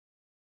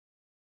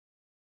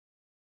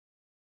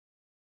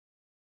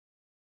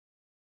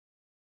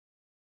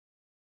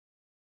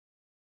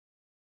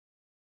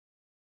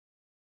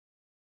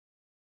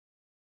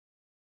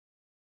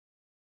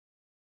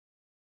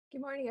Good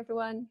morning,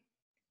 everyone.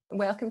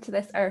 Welcome to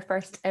this, our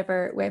first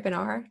ever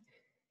webinar.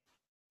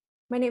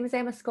 My name is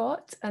Emma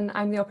Scott and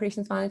I'm the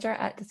Operations Manager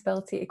at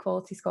Disability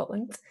Equality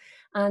Scotland.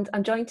 And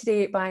I'm joined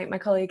today by my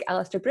colleague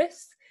Alistair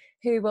Bruce,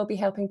 who will be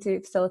helping to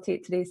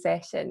facilitate today's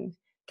session.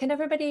 Can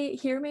everybody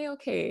hear me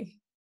okay?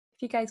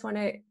 If you guys want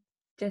to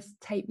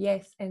just type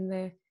yes in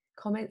the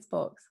comments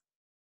box.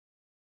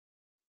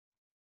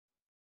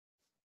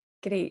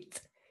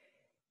 Great.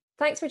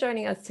 Thanks for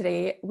joining us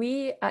today.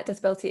 We at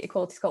Disability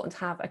Equality Scotland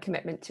have a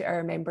commitment to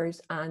our members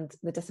and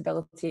the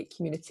disability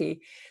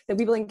community that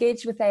we will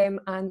engage with them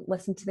and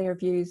listen to their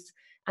views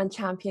and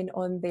champion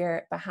on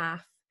their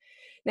behalf.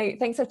 Now,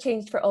 things have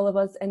changed for all of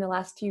us in the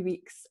last few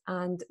weeks,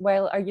 and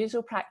while our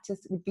usual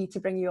practice would be to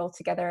bring you all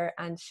together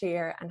and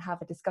share and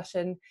have a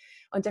discussion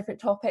on different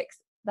topics,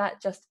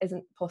 that just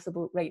isn't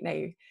possible right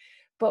now.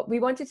 But we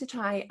wanted to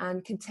try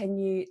and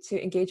continue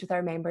to engage with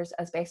our members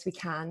as best we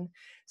can.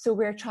 So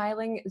we're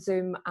trialling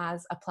Zoom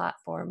as a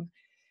platform.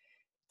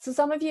 So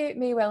some of you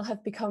may well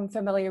have become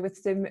familiar with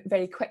Zoom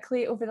very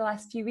quickly over the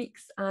last few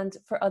weeks, and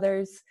for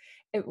others,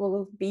 it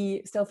will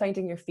be still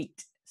finding your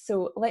feet.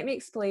 So let me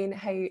explain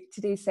how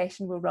today's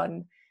session will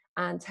run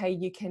and how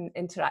you can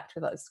interact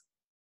with us.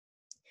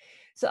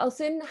 So I'll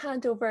soon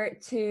hand over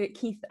to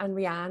Keith and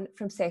Rhiann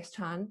from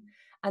SEStran,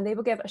 and they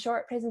will give a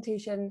short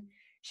presentation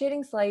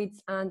sharing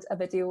slides and a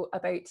video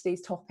about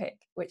today's topic,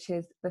 which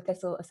is the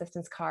Thistle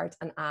Assistance card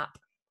and app.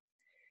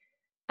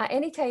 At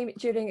any time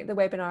during the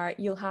webinar,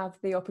 you'll have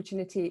the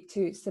opportunity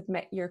to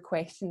submit your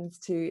questions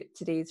to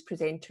today's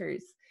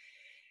presenters.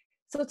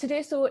 So to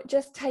do so,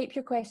 just type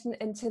your question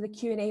into the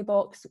Q&A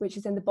box, which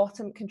is in the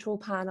bottom control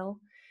panel.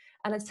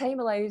 And as time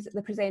allows,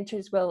 the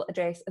presenters will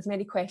address as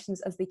many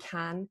questions as they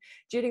can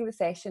during the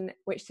session,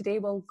 which today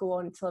will go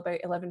on until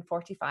about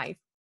 11:45.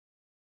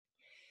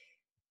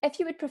 If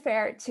you would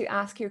prefer to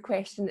ask your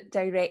question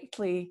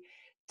directly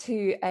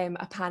to a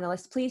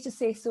panelist, please just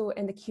say so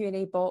in the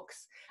Q&A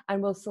box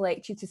and we'll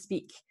select you to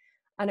speak,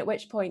 and at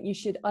which point you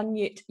should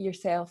unmute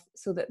yourself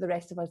so that the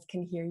rest of us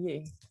can hear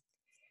you.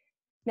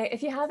 Now,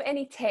 if you have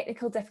any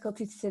technical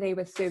difficulties today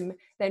with Zoom,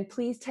 then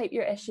please type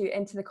your issue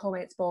into the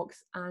comments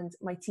box and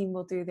my team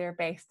will do their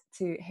best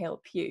to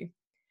help you.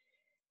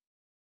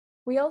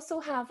 We also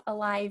have a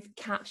live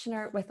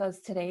captioner with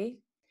us today.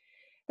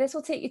 This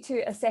will take you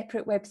to a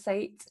separate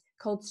website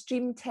called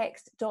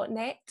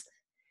streamtext.net,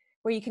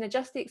 where you can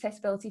adjust the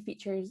accessibility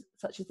features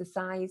such as the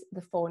size,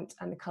 the font,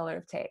 and the colour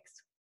of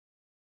text.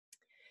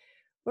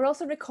 We're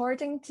also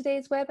recording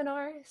today's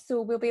webinar,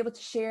 so we'll be able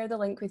to share the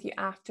link with you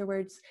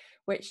afterwards,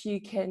 which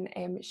you can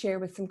share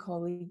with some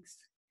colleagues.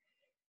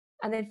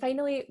 And then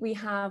finally, we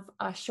have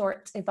a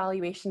short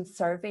evaluation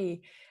survey.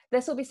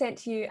 This will be sent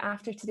to you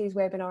after today's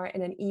webinar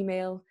in an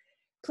email.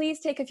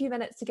 Please take a few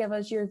minutes to give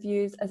us your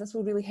views, as this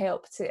will really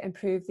help to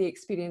improve the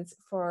experience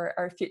for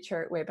our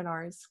future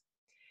webinars.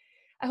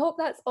 I hope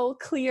that's all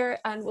clear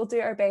and we'll do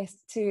our best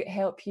to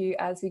help you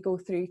as we go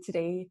through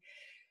today.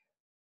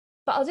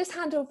 But I'll just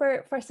hand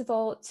over first of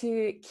all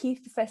to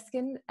Keith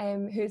Fiskin,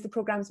 who is the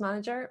Programmes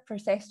Manager for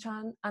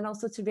SEStran, and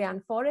also to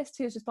Rhiann Forrest,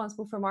 who is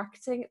responsible for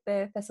marketing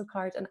the Thistle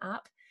card and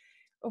app.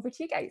 Over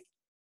to you guys.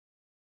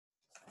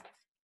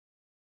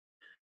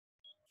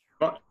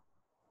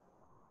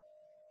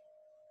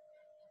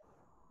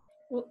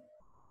 Well,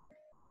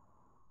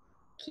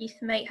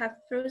 Keith might have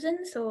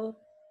frozen, so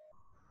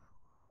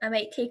I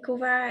might take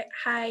over.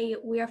 Hi,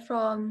 we are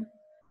from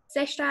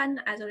SEStran,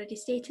 as already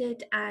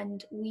stated,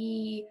 and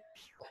we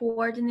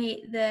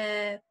coordinate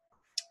the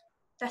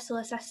Thistle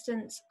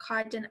Assistance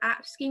card and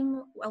app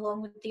scheme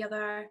along with the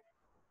other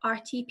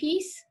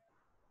RTPs.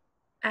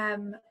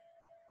 I'm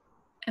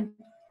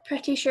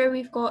pretty sure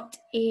we've got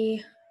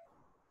a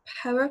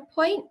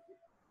PowerPoint,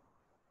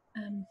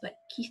 but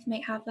Keith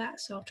might have that,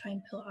 so I'll try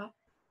and pull it up.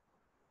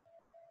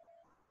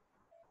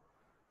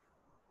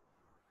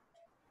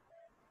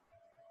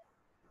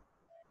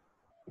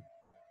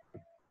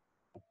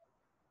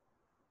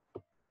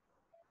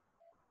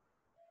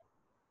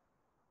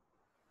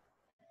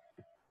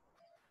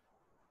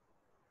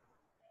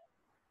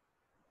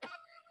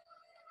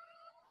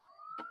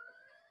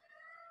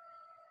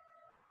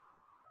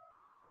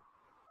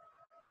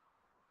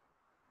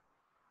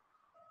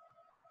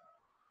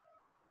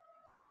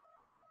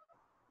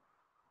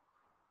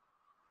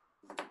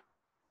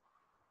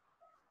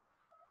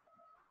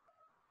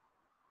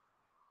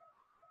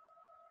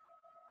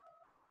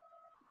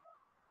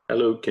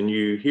 Hello, can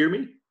you hear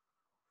me?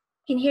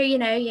 Can hear you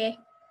now, yeah.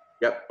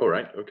 Yep, all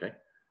right, okay.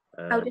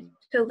 I'll just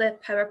pull the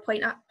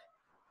PowerPoint up.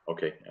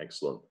 Okay,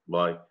 excellent.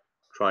 Well, I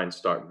try and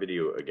start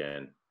video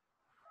again.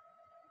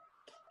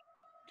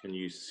 Can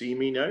you see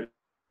me now?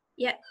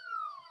 Yeah.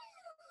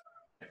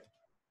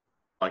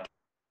 I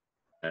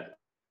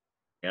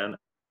can.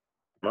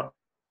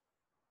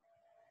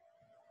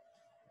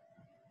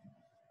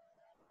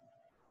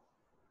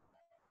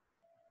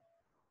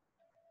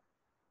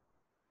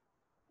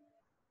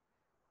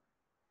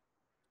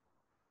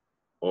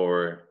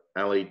 Or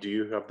Ali, do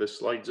you have the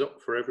slides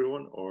up for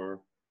everyone, or?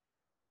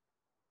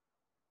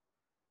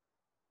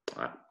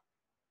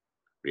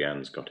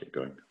 Rhiann's got it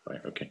going.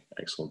 Right, okay,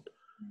 excellent.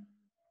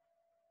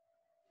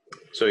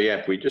 So yeah,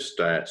 if we just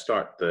start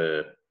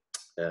the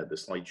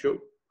slideshow.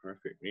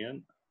 Perfect,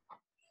 Rhian.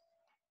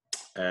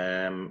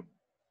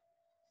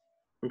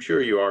 I'm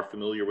sure you are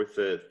familiar with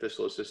the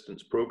Thistle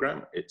Assistance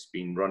program. It's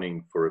been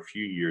running for a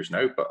few years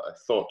now, but I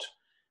thought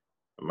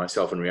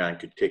myself and Rhian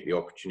could take the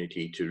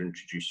opportunity to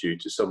introduce you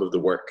to some of the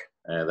work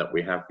that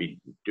we have been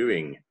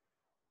doing.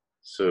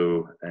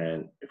 So,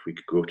 and if we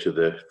could go to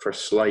the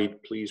first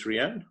slide, please,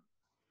 Rhian.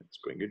 That's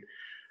going good.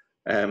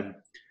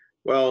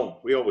 Well,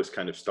 we always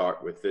kind of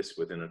start with this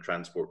within a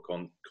transport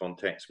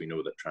context. We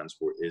know that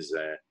transport is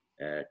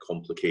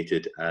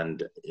complicated,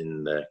 and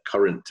in the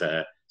current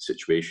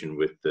situation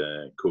with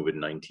the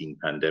COVID-19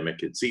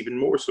 pandemic, it's even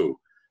more so.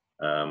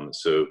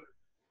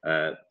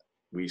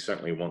 We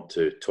certainly want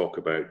to talk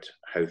about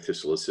how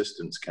Thistle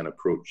Assistance can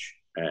approach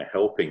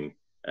helping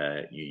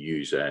you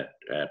use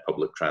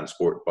public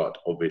transport, but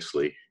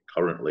obviously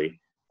currently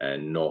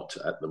not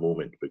at the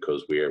moment,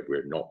 because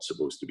we're not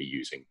supposed to be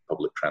using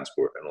public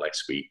transport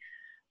unless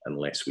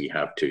we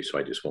have to. So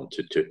I just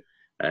wanted to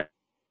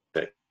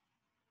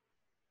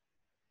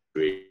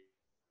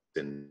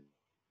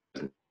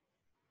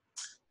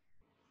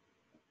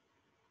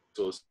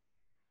so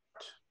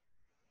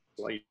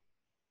slide.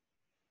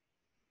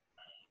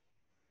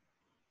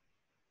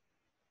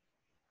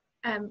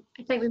 I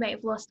think we might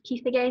have lost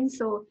Keith again,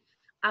 so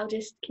I'll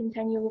just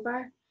continue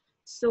over.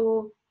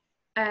 So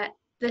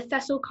the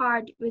Thistle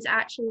card was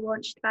actually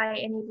launched by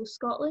Enable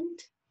Scotland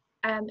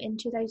in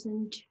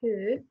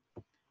 2002,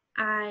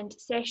 and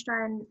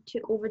SEStran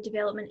took over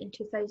development in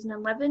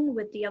 2011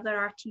 with the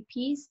other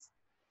RTPs.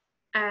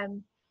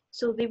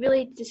 So they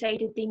really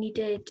decided they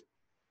needed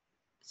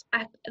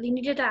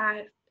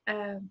a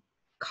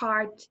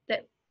card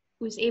that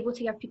was able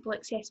to give people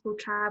accessible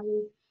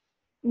travel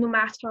no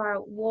matter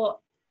what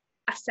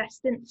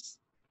assistance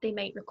they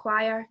might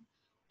require.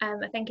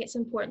 I think it's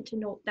important to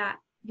note that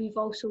we've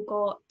also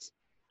got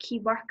key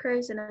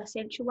workers and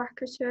essential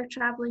workers who are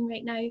travelling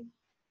right now,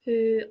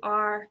 who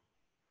are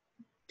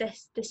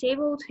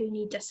disabled, who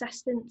need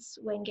assistance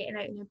when getting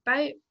out and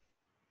about.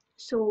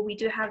 So we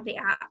do have the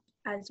app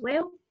as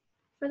well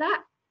for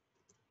that.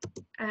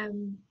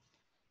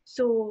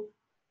 So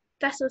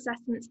Thistle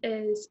Assistance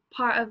is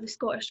part of the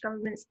Scottish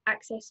Government's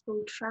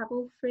Accessible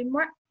Travel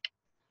Framework.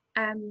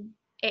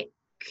 It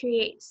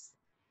creates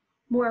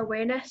more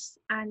awareness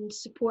and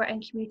support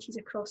in communities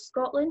across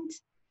Scotland.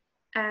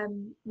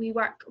 We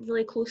work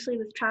really closely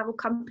with travel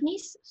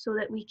companies so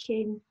that we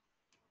can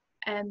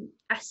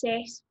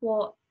assess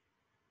what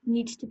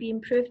needs to be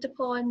improved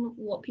upon,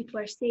 what people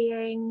are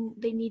saying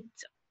they need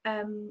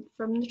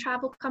from the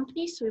travel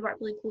companies. So we work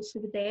really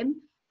closely with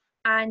them,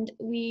 and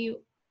we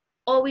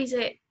always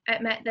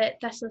admit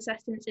that Thistle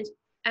Assistance is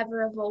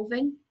ever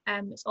evolving.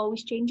 It's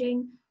always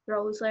changing. We're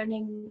always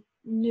learning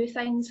new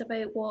things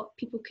about what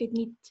people could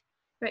need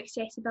for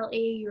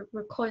accessibility.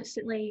 We're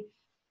constantly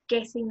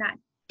getting that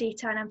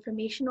data and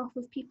information off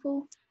of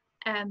people.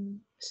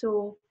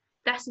 So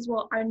this is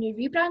what our new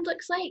rebrand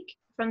looks like.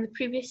 From the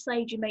previous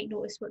slide, you might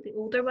notice what the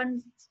older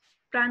one's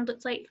brand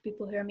looks like for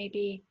people who are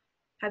maybe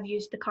have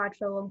used the card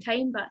for a long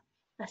time, but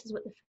this is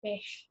what the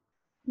fresh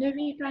new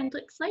rebrand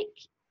looks like.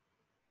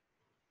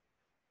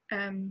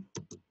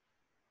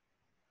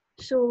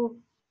 So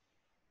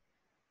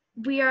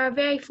we are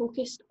very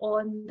focused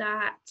on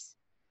that.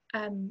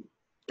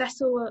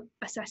 Thistle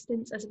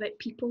Assistance is about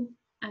people,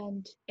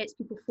 and it's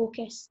people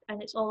focused,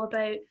 and it's all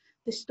about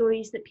the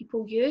stories that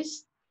people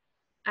use.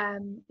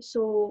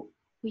 So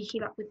we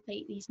came up with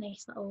like these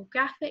nice little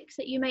graphics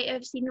that you might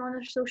have seen on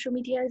our social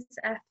medias.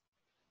 If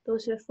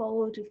those who have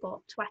followed, we've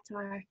got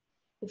Twitter,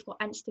 we've got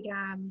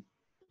Instagram,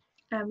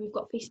 we've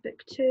got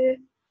Facebook too.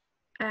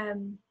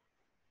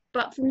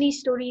 But from these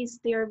stories,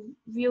 they're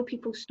real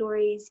people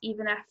stories,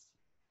 even if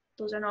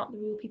those are not the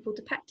real people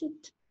depicted.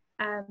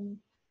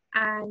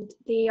 And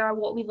they are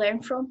what we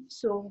learn from.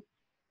 So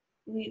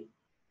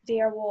they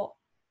are what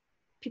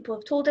people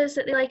have told us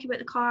that they like about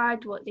the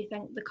card, what they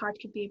think the card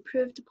could be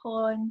improved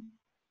upon.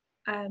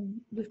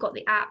 We've got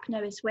the app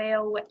now as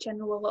well, which I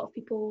know a lot of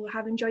people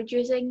have enjoyed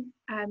using,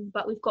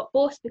 but we've got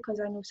both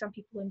because I know some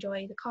people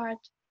enjoy the card,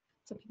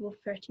 some people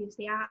prefer to use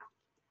the app.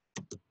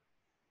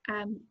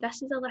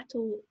 This is a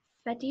little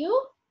video,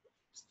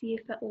 see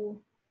if it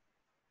will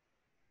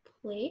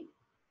play.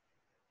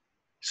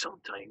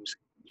 Sometimes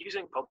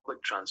using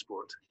public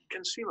transport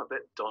can seem a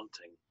bit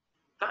daunting.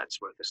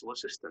 That's where Thistle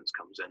Assistance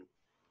comes in.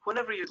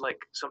 Whenever you'd like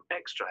some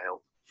extra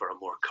help for a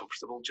more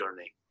comfortable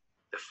journey,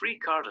 the free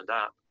card and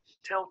app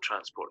tell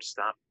transport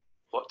staff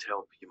what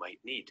help you might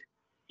need.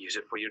 Use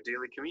it for your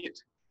daily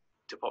commute,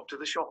 to pop to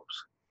the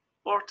shops,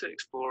 or to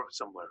explore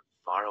somewhere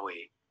far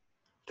away.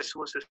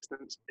 Thistle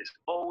Assistance is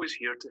always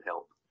here to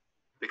help,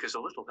 because a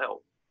little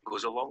help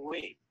goes a long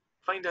way.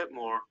 Find out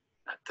more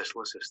at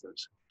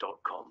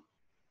thistleassistance.com.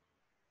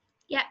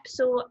 Yep,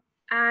 so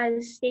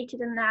as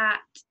stated in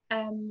that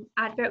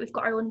advert, we've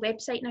got our own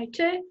website now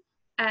too.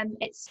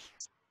 It's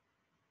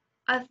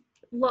a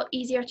lot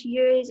easier to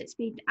use, it's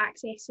been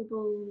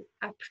accessible,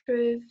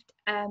 approved.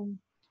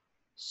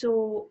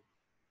 So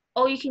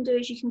all you can do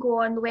is you can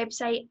go on the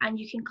website and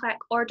you can click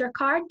order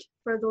card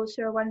for those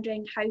who are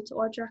wondering how to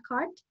order a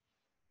card.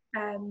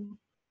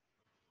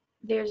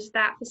 There's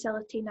that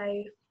facility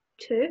now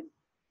too.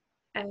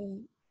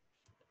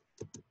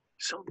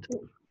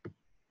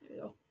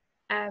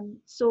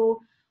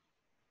 So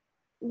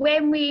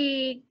when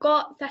we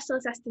got Thistle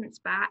Assistance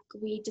back,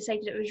 we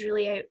decided it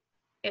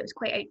was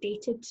quite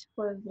outdated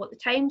for what the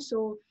time.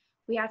 So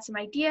we had some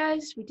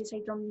ideas, we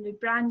decided on the new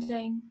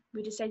branding,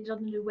 we decided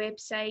on the new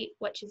website,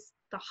 which is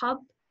the hub,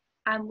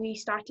 and we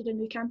started a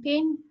new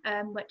campaign,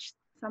 which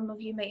some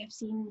of you might have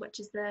seen, which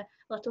is the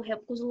Little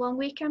Help Goes a Long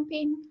Way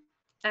campaign.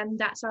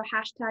 That's our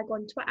hashtag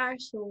on Twitter,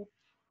 so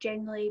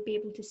generally be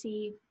able to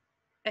see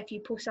if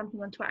you post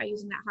something on Twitter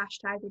using that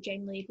hashtag, we're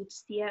generally able to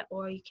see it,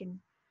 or you can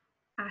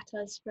at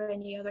us for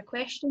any other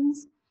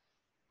questions.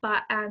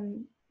 But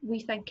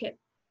we think it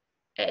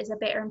is a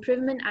better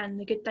improvement, and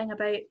the good thing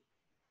about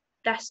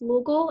this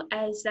logo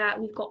is that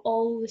we've got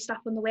all the stuff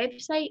on the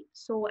website.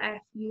 So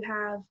if you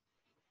have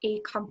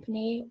a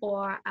company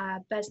or a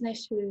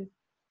business who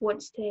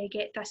wants to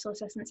get Thistle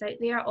Assistance out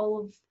there,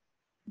 all of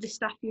the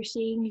stuff you're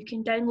seeing you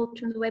can download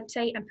from the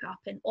website and put up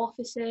in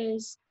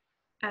offices,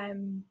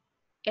 in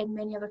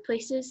many other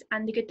places.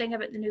 And the good thing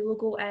about the new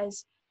logo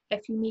is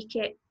if you make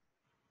it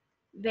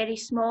very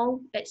small,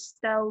 it's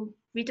still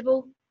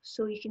readable,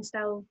 so you can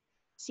still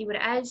see what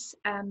it is.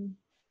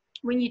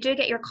 When you do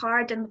get your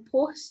card in the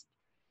post,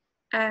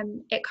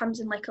 it comes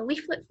in like a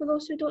leaflet, for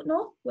those who don't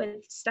know,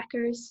 with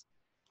stickers,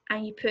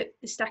 and you put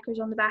the stickers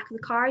on the back of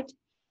the card.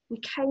 We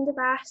kind of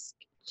ask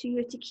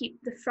you to keep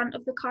the front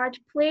of the card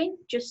plain,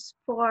 just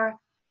for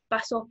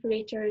bus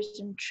operators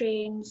and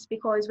trains,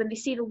 because when they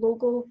see the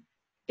logo,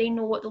 they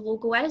know what the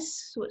logo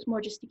is, so it's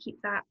more just to keep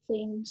that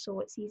plain, so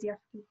it's easier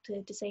for people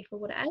to decipher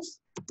what it is.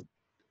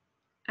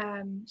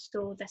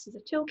 So this is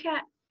a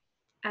toolkit.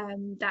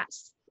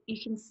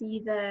 You can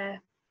see the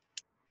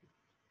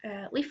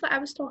leaflet I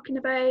was talking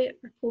about,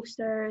 our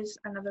posters,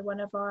 another one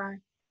of our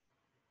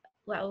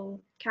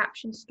little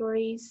caption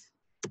stories.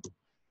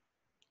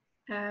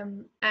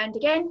 And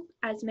again,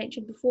 as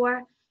mentioned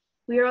before,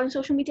 we are on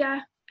social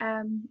media.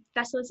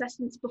 Thistle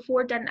Assistance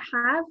before didn't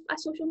have a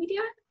social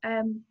media.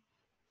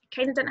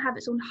 Kind of didn't have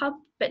its own hub,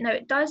 but now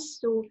it does.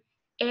 So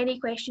any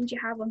questions you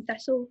have on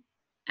Thistle,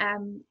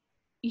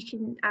 you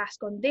can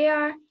ask on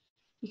there.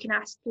 You can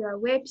ask through our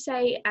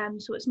website.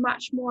 So it's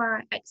much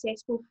more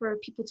accessible for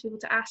people to be able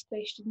to ask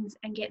questions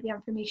and get the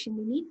information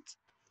they need.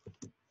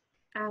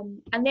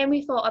 And then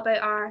we thought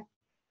about our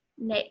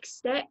next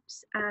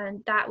steps,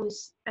 and that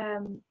was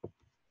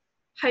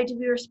how do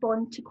we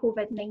respond to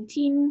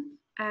COVID-19?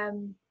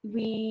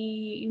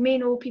 You may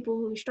know people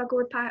who struggle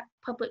with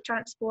public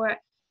transport.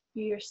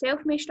 You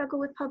yourself may struggle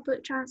with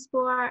public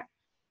transport.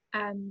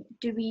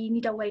 Do we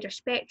need a wider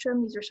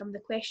spectrum? These are some of the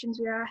questions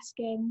we're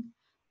asking.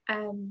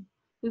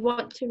 We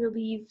want to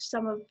relieve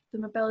some of the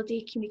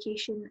mobility,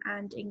 communication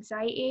and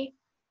anxiety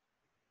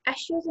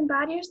issues and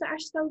barriers that are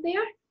still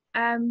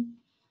there.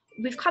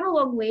 We've come a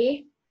long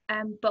way,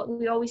 but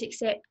we always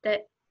accept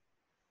that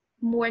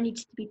more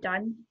needs to be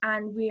done,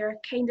 and we're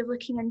kind of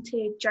looking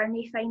into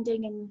journey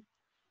finding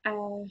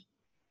and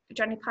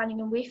journey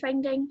planning and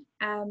wayfinding.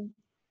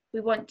 We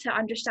want to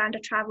understand a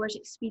traveller's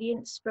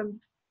experience from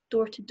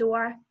door to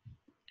door,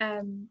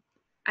 and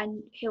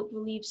help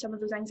relieve some of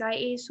those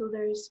anxieties. So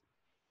there's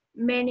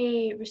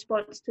many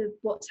response to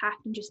what's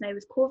happened just now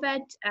with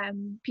COVID.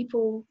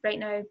 People right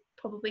now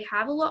probably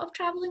have a lot of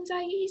travel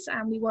anxieties,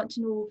 and we want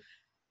to know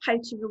how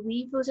to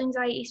relieve those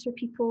anxieties for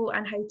people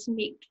and how to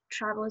make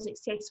travel as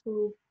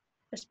accessible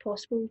as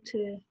possible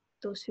to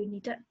those who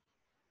need it.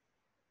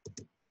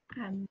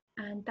 And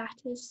that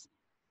is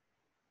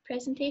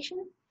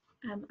presentation.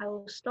 I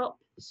will stop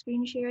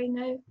screen sharing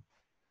now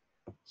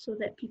so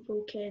that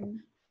people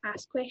can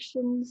ask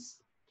questions.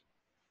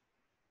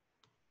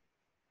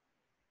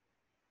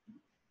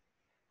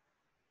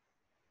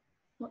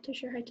 Not too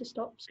sure how to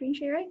stop screen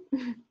sharing.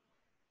 There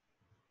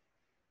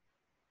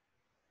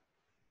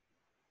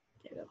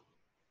we go.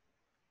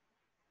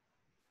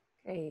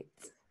 Great.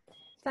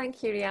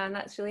 Thank you, Rianne.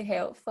 That's really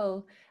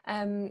helpful.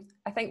 I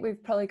think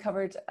we've probably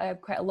covered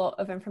quite a lot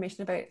of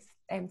information about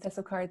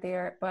Thistle Card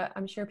there, but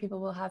I'm sure people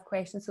will have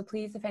questions. So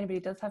please, if anybody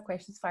does have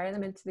questions, fire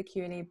them into the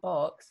Q&A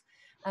box.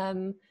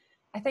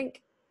 I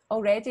think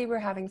already we're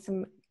having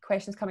some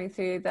questions coming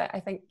through that I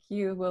think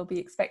you will be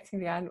expecting,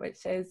 Rianne,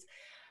 which is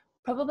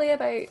probably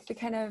about the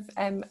kind of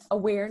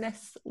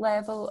awareness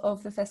level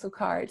of the Thistle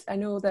Card. I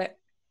know that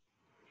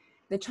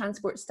the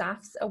transport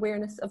staff's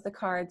awareness of the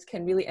card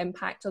can really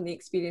impact on the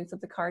experience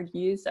of the card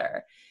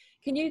user.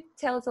 Can you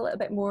tell us a little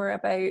bit more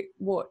about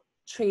what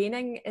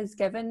training is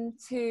given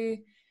to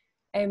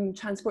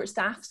transport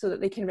staff so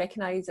that they can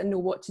recognise and know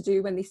what to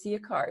do when they see a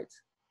card?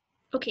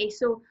 Okay,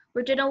 so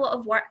we're doing a lot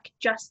of work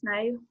just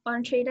now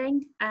on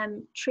training.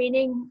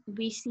 Training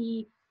we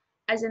see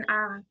as in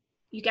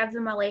you give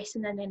them a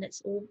lesson and then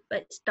it's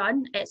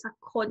done. It's a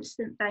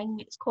constant thing.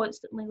 It's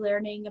constantly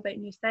learning about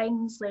new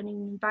things, learning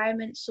new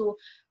environments. So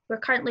we're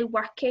currently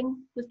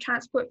working with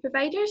transport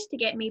providers to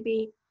get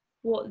maybe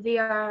what they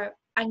are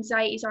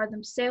anxieties are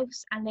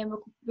themselves, and then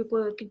we're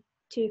going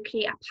to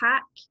create a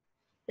pack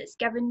that's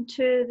given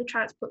to the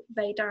transport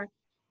provider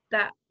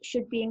that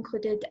should be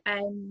included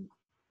in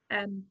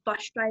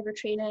bus driver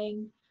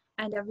training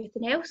and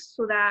everything else,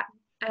 so that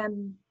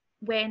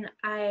when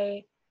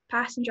a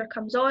passenger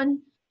comes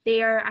on,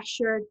 they are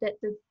assured that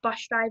the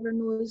bus driver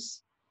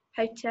knows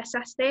how to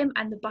assist them,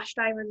 and the bus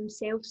driver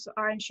themselves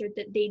are ensured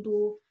that they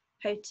know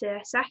how to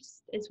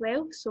assist as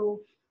well. So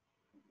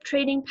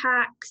training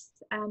packs,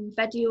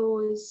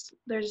 videos,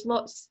 there's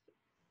lots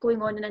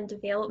going on and in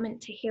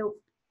development to help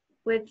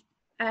with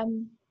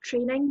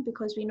training,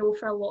 because we know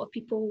for a lot of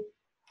people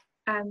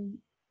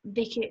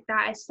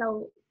that is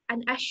still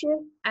an issue.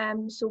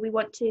 So we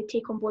want to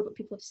take on board what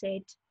people have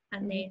said,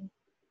 and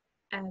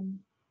then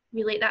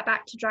relate that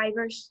back to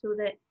drivers, so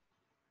that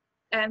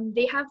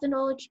they have the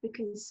knowledge,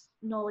 because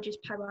knowledge is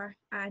power,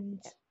 and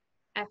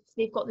if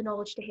they've got the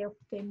knowledge to help,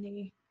 then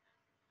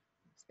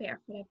it's better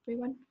for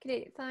everyone.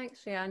 Great,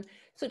 thanks, Rhiannon.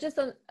 So just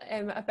on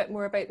a bit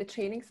more about the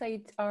training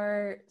side,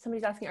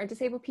 somebody's asking, are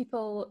disabled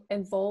people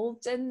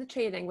involved in the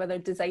training, whether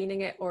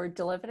designing it or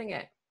delivering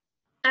it?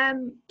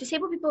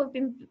 Disabled people have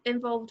been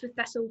involved with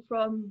Thistle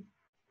from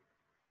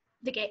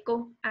the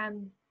get-go.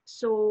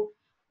 So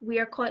we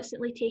are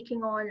constantly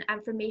taking on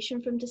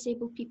information from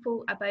disabled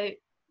people about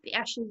the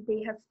issues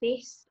they have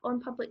faced on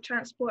public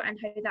transport and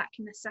how that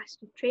can assist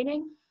with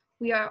training.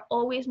 We are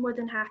always more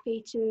than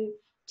happy to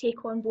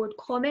take on board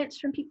comments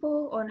from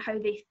people on how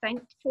they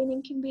think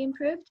training can be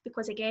improved,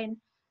 because again,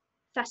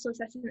 Thistle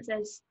Assistance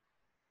is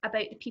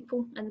about the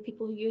people and the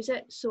people who use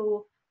it.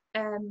 So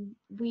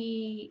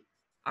we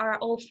are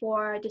all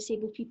for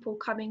disabled people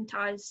coming to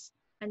us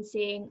and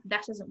saying,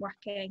 this isn't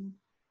working,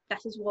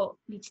 this is what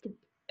needs to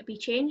be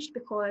changed,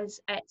 because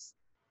it's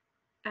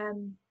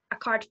a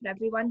card for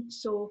everyone.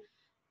 So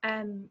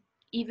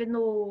even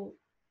though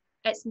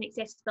it's an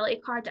accessibility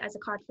card, it is a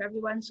card for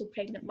everyone, so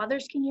pregnant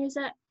mothers can use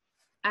it.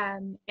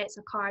 It's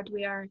a card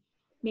where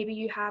maybe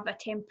you have a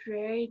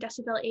temporary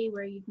disability,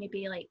 where you've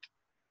maybe like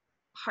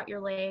hurt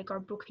your leg or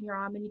broken your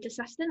arm and need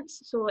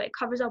assistance. So it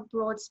covers a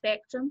broad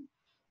spectrum.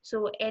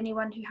 So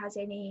anyone who has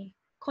any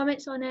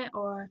comments on it,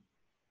 or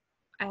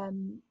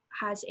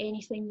has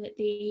anything that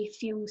they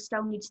feel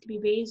still needs to be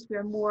raised,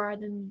 we're more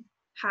than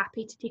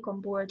happy to take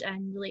on board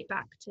and relate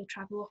back to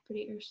travel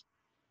operators.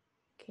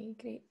 Okay,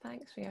 great,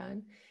 thanks,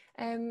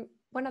 Rhiannon.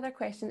 One other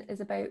question is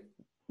about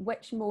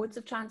which modes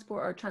of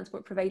transport or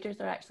transport providers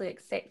are actually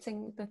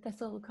accepting the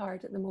Thistle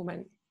card at the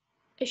moment?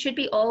 It should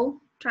be all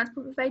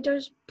transport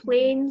providers: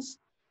 planes,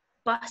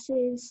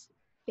 buses,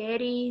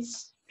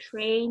 ferries,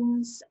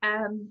 trains.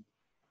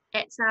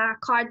 It's a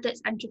card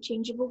that's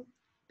interchangeable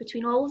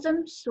between all of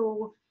them.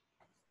 So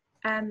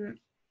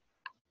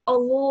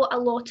although a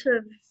lot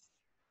of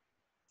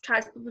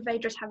transport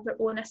providers have their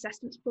own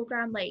assistance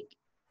programme, like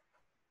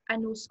I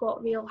know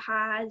ScotRail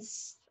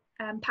has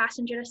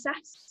passenger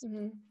assist,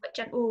 which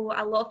I know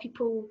a lot of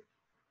people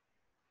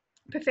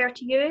prefer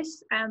to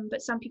use,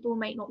 but some people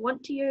might not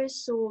want to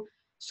use. So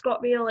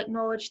ScotRail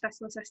acknowledge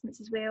Thistle Assistance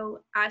as well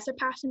as a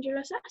passenger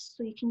assist,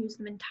 so you can use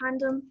them in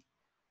tandem.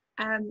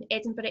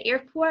 Edinburgh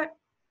Airport,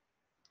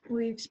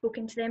 we've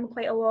spoken to them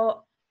quite a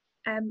lot.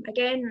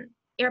 Again,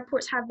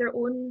 airports have their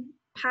own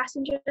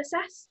passenger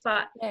assist,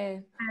 but yeah,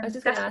 I was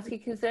just going to ask you,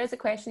 because there is a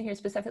question here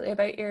specifically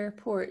about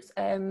airports.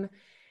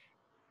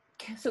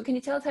 So can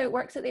you tell us how it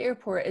works at the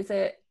airport? Is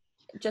it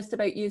just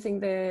about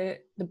using the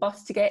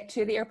bus to get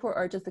to the airport,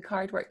 or does the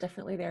card work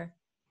differently there?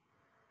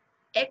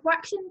 It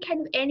works in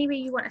kind of any way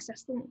you want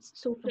assistance.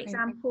 So for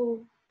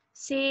example,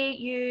 say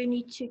you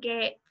need to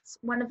get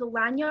one of the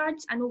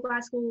lanyards. I know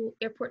Glasgow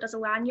Airport does a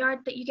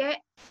lanyard that you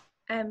get,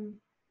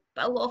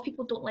 but a lot of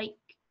people don't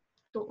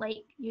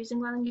like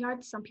using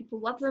lanyards. Some people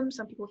love them,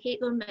 some people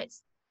hate them.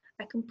 It's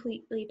a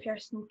completely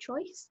personal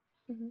choice.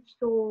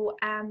 So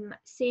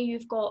say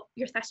you've got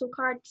your Thistle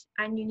card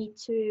and you need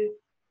to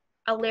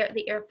alert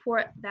the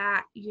airport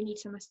that you need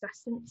some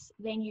assistance,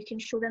 then you can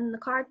show them the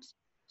card.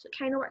 So it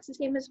kind of works the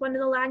same as one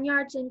of the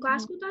lanyards in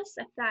Glasgow does,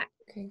 if that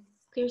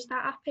clears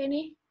that up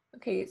any.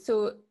 Okay,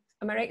 so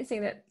am I right in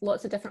saying that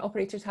lots of different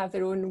operators have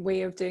their own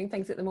way of doing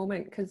things at the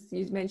moment? Because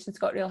you mentioned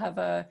ScotRail have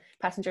a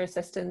passenger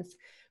assistance,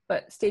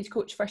 but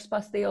Stagecoach First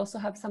Bus, they also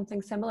have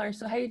something similar.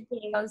 So how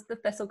does the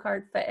Thistle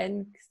card fit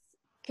in?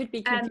 Could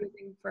be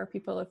confusing for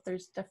people if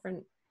there's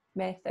different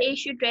methods. They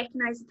should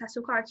recognise the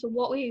Thistle card. So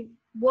what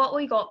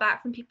we got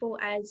back from people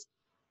is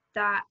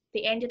that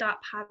they ended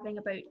up having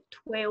about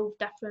 12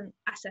 different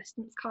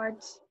assistance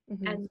cards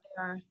in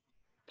their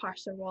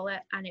purse or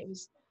wallet, and it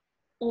was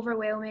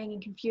overwhelming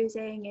and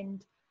confusing,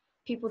 and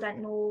people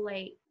didn't know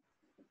like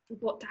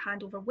what to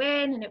hand over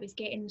when, and it was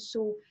getting,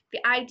 so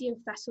the idea of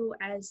Thistle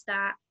is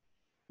that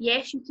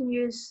yes, you can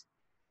use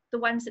the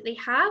ones that they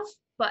have,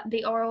 but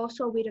they are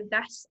also aware of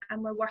this,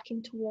 and we're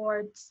working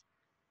towards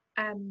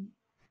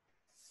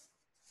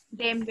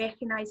them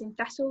recognising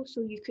Thistle.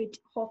 So you could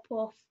hop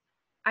off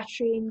a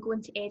train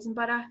going to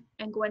Edinburgh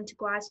and go into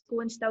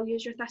Glasgow and still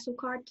use your Thistle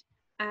card.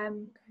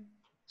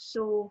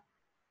 So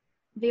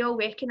they all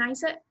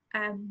recognise it.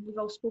 We've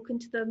all spoken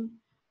to them.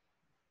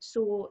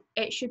 So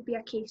it should be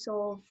a case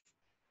of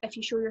if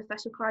you show your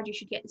Thistle card, you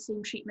should get the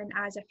same treatment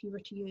as if you were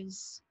to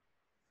use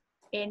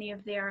any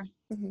of their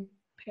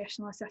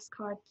personal assist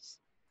cards.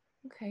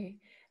 Okay.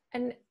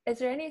 And is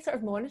there any sort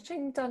of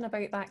monitoring done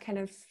about that kind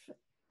of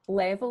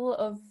level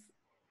of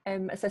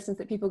assistance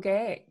that people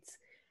get?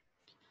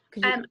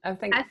 I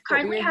think I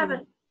currently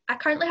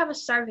have a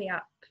survey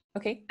up.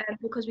 Okay.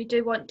 Because we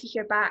do want to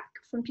hear back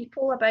from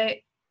people about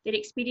their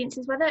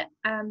experiences with it.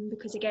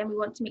 Because again, we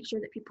want to make sure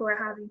that people are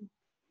having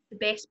the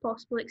best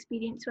possible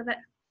experience with it.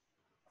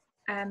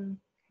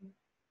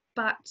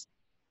 But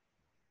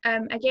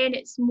again,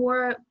 it's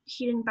more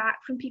hearing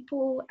back from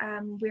people.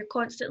 We're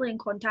constantly in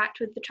contact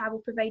with the travel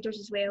providers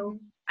as well.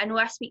 I know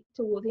I speak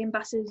to Lothian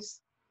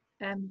buses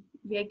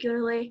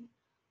regularly.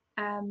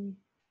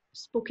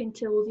 Spoken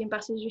to Lothian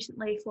buses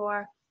recently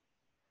for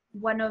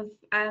one of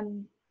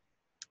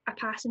a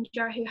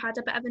passenger who had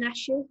a bit of an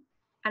issue,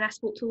 and I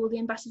spoke to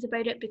Lothian buses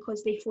about it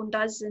because they phoned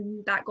us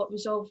and that got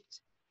resolved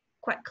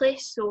quickly.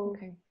 So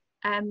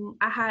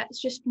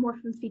it's just more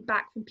from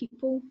feedback from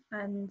people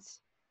and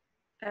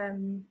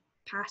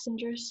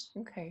passengers.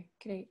 Okay,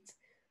 great,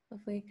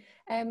 lovely.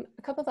 A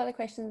couple of other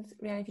questions,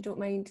 Rhiannon, if you don't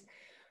mind.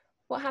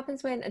 What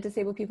happens when a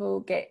disabled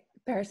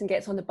person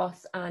gets on the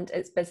bus and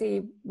it's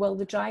busy? Will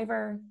the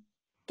driver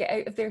get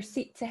out of their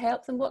seat to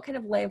help them? What kind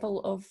of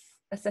level of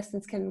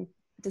assistance can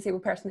a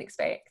disabled person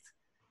expect?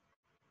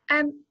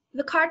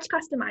 The card's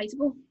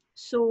customizable,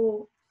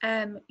 so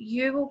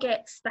you will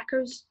get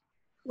stickers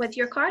with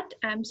your card.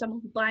 Some will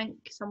be blank,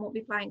 some won't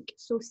be blank.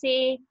 So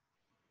say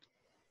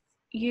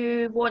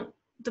you want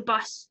the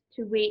bus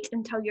to wait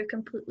until you're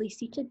completely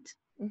seated.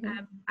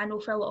 I know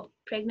for a lot of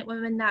pregnant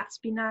women that's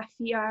been a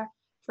fear.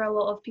 For a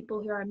lot of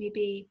people who are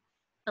maybe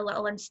a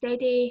little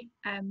unsteady,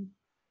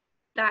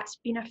 that's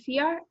been a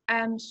fear.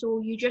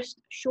 So you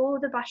just show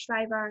the bus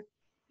driver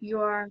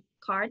your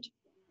card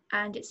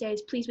and it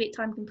says, please wait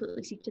till I'm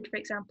completely seated, for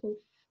example.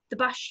 The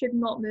bus should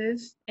not move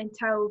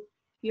until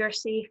you're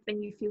safe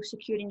and you feel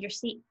secure in your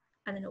seat,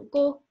 and then it'll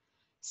go.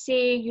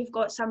 Say you've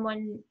got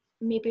someone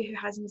maybe who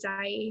has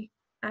anxiety,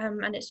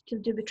 and it's to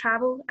do with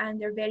travel, and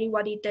they're very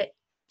worried that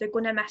they're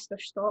going to miss their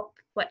stop,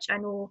 which I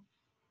know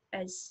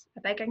is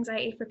a big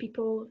anxiety for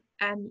people.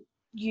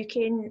 You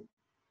can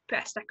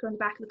put a sticker on the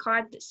back of the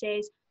card that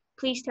says,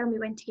 please tell me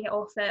when to get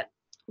off at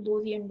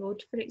Lothian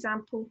Road, for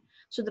example.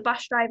 So the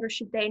bus driver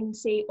should then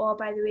say, oh,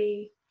 by the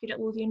way, you're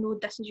at Lothian Road,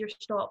 this is your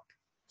stop,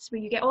 this is where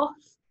you get off.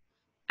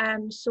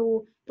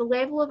 So the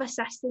level of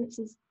assistance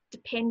is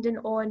dependent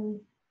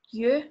on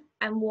you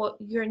and what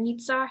your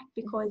needs are,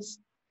 because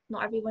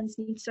not everyone's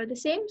needs are the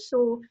same.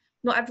 So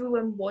not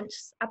everyone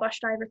wants a bus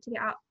driver to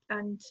get up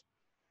and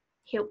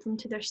help them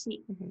to their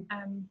seat.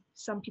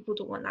 Some people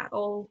don't want that at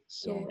all.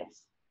 So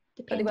it's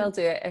dependent. But they will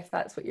do it if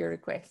that's what you're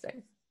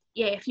requesting.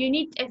 Yeah, if you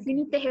need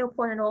the help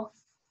on and off,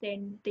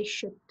 then they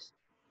should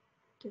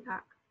do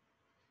that.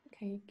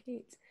 Okay,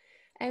 great.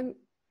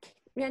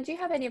 Rhiannon, do you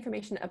have any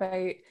information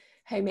about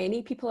how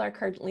many people are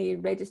currently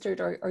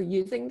registered or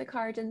using the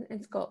card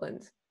in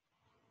Scotland?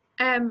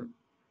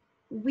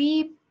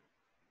 We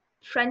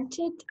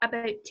printed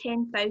about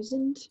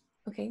 10,000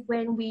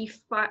 when we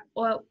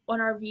on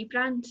our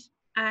rebrand,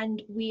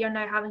 and we are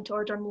now having to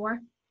order more.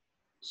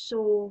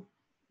 So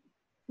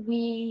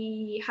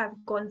we have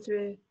gone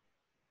through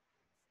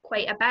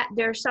quite a bit.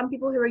 There are some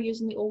people who are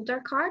using the older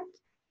card,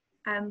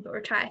 but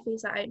we're trying to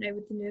phase that out now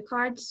with the new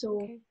card.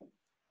 So.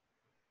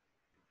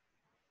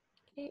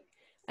 Okay.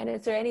 And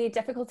is there any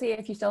difficulty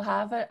if you still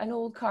have an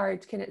old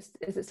card?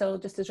 Is it still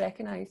just as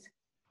recognised?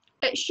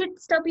 It should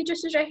still be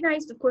just as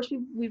recognised. Of course,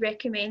 we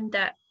recommend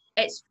that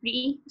it's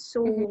free,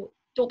 so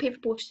don't pay for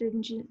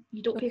postage,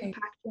 you don't pay for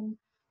packaging.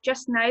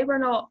 Just now, we're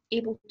not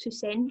able to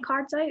send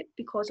cards out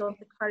because of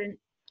the current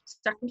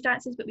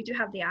circumstances, but we do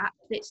have the app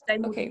that's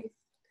downloadable.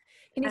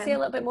 Can you say a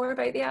little bit more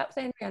about the app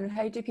then, and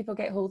how do people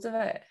get hold of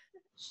it?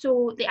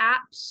 So the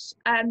app's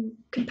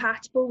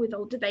compatible with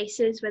all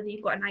devices, whether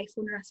you've got an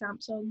iPhone or a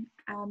Samsung,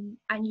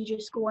 and you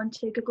just go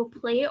onto Google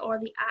Play or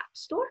the App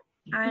Store,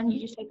 and you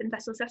just type in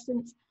Thistle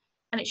Assistance,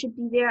 and it should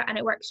be there, and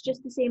it works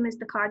just the same as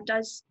the card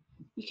does.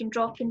 You can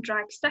drop and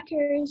drag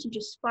stickers, you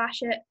just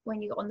flash it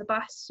when you get on the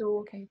bus.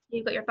 So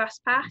you've got your bus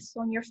pass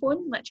on your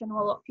phone, which I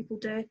know a lot of people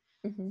do.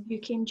 You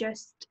can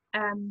just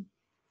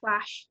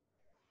flash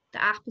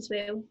the app as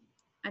well,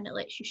 and it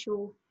lets you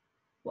show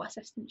what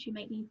assistance you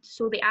might need.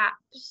 So the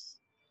app's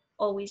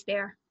always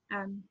there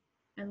and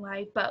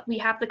live, but we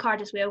have the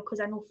card as well, because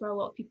I know for a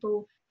lot of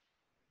people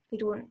they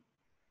don't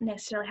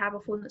necessarily have a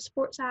phone that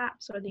supports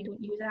apps, or they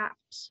don't use apps.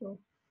 So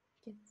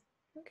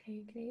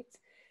okay, great.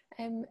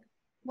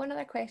 One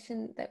other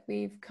question that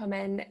we've come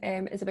in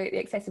is about the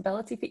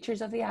accessibility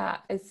features of the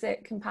app. Is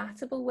it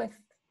compatible with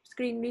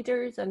screen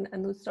readers and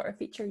those sort of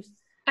features?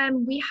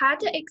 We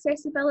had it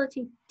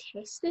accessibility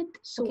tested,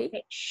 so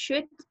it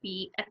should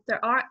be. If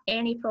there are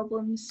any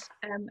problems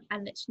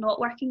and it's not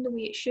working the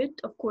way it should,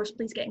 of course,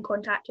 please get in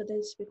contact with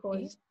us,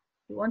 because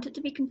we want it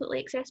to be completely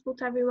accessible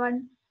to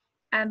everyone.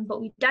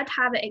 But we did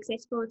have it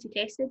accessibility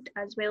tested,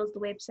 as well as the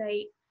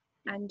website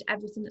and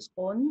everything that's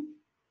on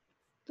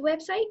the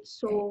website.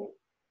 So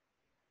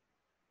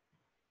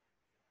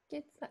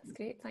Good, that's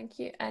great, thank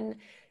you. And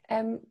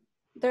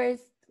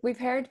we've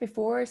heard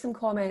before some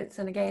comments,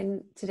 and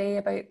again today,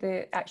 about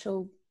the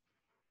actual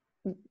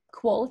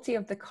quality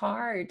of the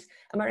card.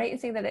 Am I right in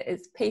saying that it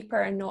is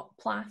paper and not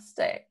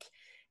plastic?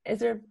 Is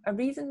there a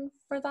reason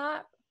for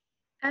that?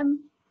 I've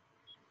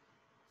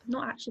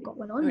not actually got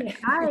one on me. Right.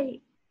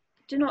 I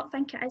do not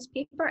think it is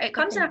paper. It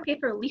comes in Okay. a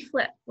paper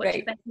leaflet, which I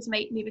Right. think is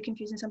maybe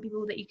confusing some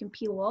people, that you can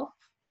peel off.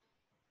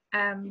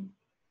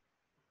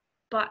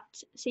 But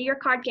say your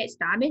card gets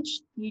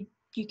damaged, you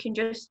can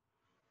just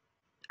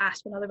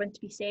ask for another one to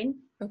be sent.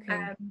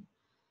 Okay.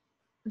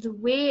 The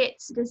way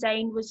it's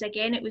designed was,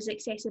 again, it was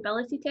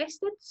accessibility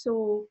tested,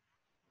 so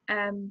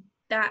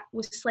that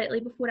was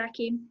slightly before I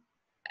came.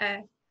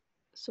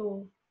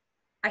 So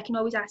I can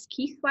always ask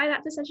Keith why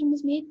that decision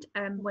was made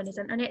when his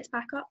internet's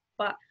back up,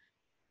 but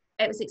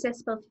it was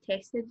accessibility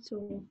tested,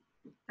 so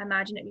I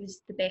imagine it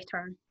was the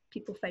better,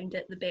 people found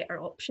it the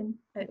better option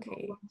out of all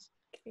the ones.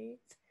 Great,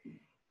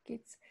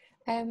 good.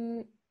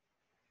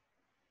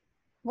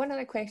 One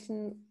other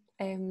question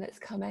that's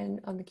come in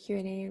on the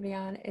Q&A,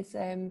 Rhian, is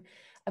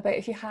about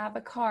if you have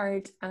a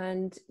card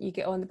and you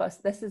get on the bus.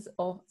 This is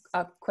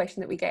a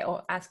question that we get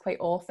asked quite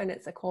often.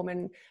 It's a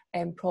common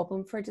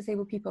problem for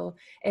disabled people.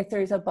 If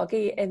there's a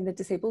buggy in the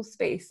disabled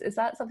space, is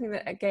that something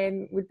that,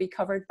 again, would be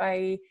covered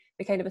by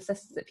the kind of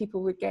assistance that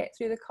people would get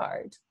through the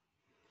card?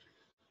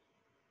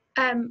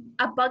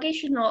 A buggy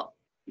should not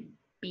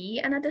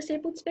be in a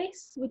disabled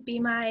space, would be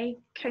my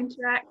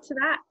counteract to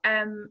that.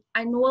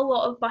 I know a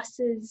lot of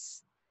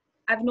buses,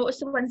 I've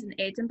noticed the ones in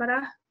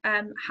Edinburgh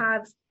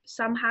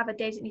some have a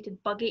designated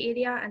buggy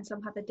area and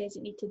some have a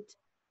designated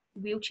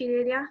wheelchair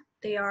area.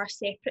 They are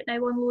separate now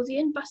on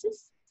Lothian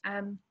buses,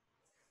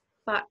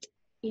 but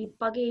a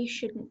buggy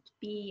shouldn't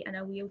be in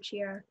a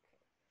wheelchair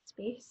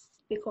space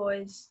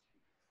because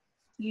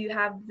you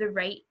have the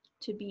right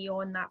to be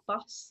on that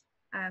bus.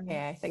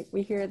 Yeah, I think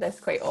we hear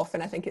this quite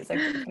often. I think it's a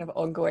kind of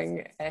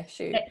ongoing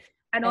issue. It's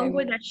an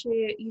ongoing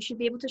issue. You should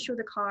be able to show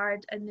the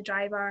card, and the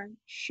driver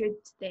should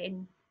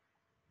then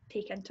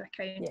take into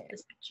account the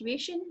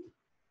situation.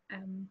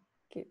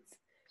 Good.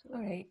 All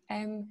right.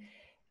 A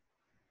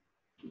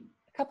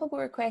couple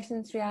more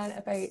questions, Rhian,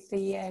 about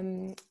the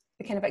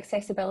kind of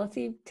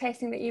accessibility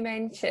testing that you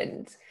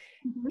mentioned.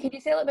 Mm-hmm. Can you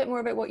say a little bit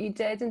more about what you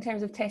did in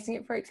terms of testing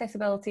it for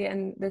accessibility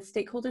and the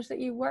stakeholders that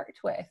you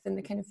worked with and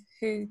the kind of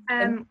who?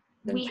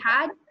 We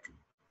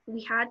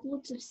had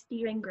loads of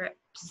steering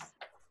groups,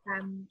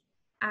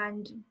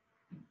 and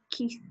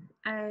Keith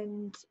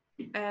and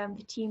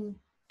the team,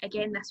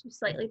 again, this was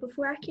slightly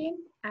before I came,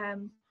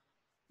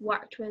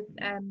 worked with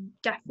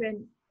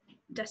different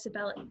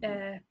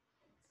disability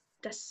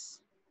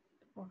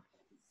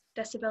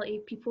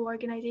people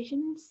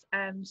organisations,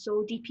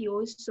 so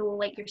DPOs, so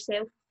like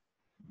yourself,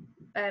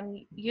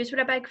 you were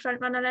a big front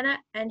runner in it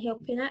and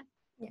helping it.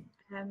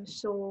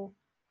 So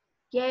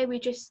yeah, we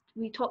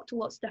talked to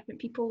lots of different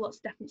people, lots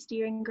of different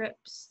steering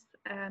groups,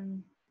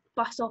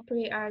 bus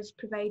operators,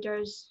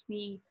 providers.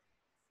 We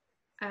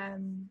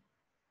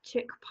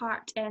took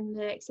part in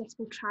the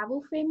Accessible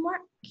Travel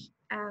Framework,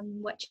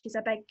 which is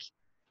a big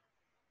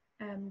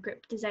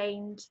group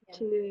designed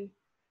to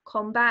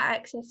combat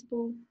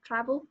accessible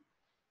travel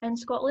in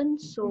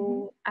Scotland.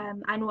 So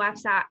I know I've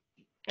sat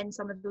in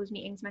some of those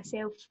meetings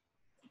myself.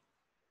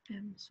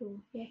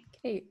 So yeah.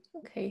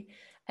 Okay.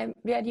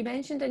 Rhian, you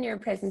mentioned in your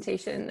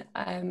presentation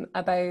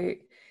about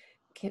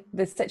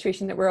the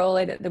situation that we're all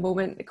in at the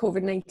moment, the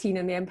COVID-19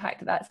 and the impact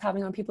that that's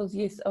having on people's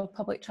use of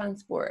public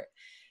transport.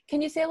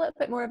 Can you say a little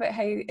bit more about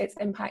how it's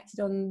impacted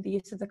on the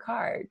use of the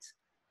card?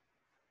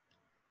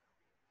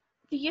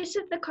 The use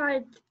of the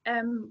card,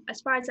 as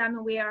far as I'm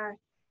aware,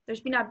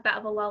 there's been a bit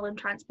of a lull in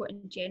transport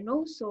in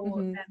general.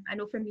 So I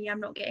know for me,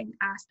 I'm not getting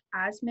asked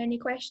as many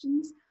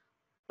questions,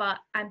 but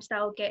I'm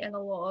still getting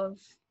a lot of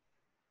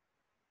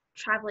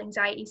travel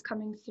anxieties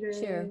coming through.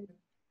 Sure.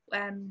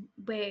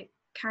 Where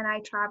can I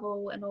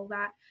travel and all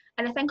that.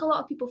 And I think a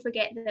lot of people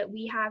forget that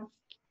we have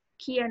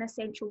key and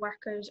essential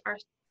workers are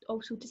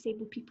also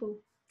disabled people.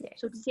 Yes.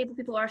 So disabled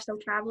people are still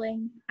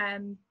travelling.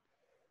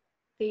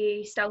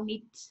 They still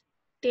need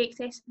the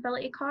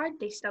accessibility card.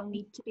 They still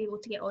need to be able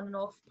to get on and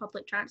off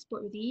public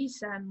transport with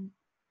ease.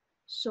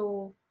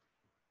 So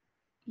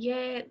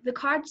yeah, the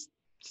card's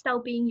still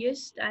being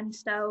used and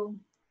still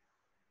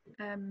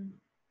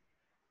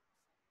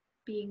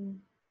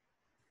being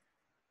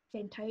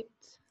sent out.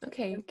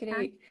 Okay,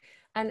 great.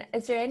 And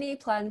is there any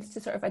plans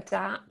to sort of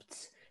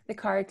adapt the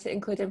card to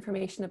include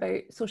information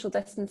about social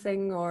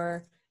distancing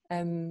or?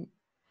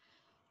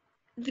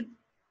 The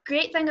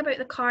great thing about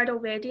the card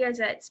already is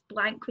it's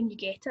blank when you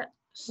get it.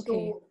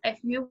 So if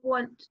you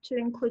want to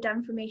include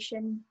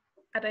information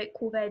about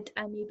COVID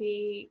and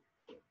maybe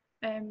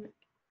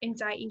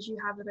anxieties you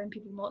have around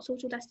people not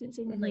social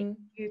distancing, like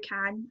you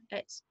can,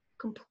 it's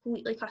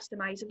completely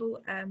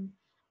customizable.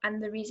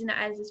 And the reason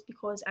it is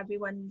because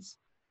everyone's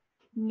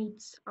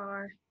needs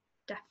are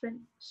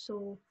different.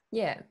 So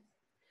yeah.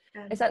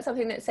 Is that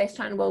something that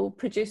SEStran will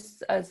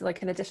produce as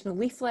like an additional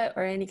leaflet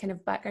or any kind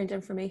of background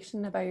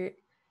information about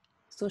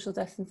social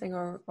distancing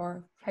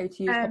or how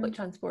to use public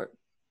transport?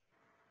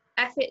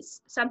 if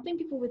it's something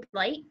people would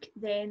like,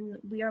 then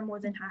we are more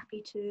than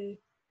happy to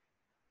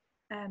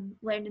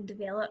learn and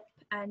develop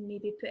and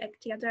maybe put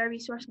together a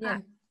resource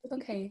pack. Yeah,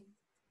 okay.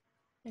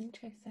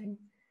 Interesting.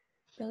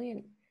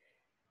 Brilliant.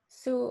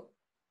 So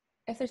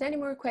if there's any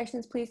more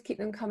questions, please keep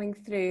them coming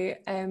through.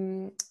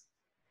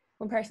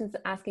 One person's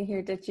asking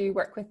here, did you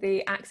work with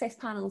the access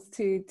panels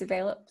to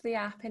develop the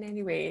app in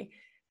any way?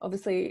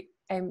 Obviously,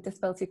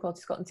 Disability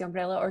Equality Scotland's the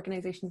umbrella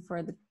organisation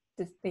for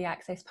the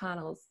access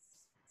panels.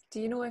 Do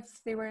you know if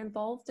they were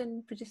involved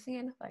in producing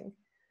anything?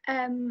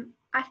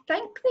 I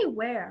think they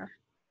were.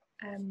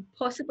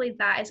 Possibly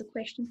that is a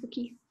question for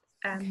Keith.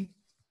 Okay.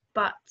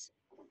 But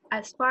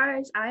as far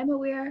as I'm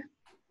aware,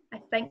 I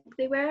think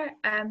they were.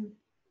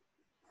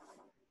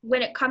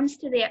 When it comes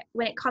to the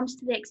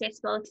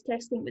accessibility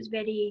testing, it was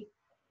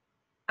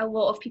a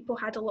lot of people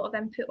had a lot of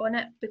input on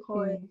it,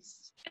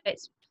 because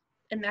it's,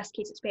 in this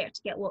case, it's better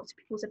to get lots of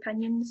people's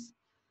opinions.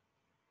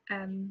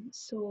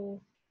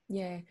 So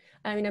yeah,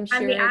 I mean, I'm sure.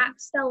 And the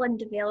app's still in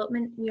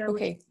development. We are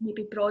looking to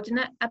maybe broaden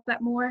it a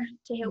bit more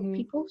to help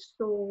people.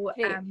 So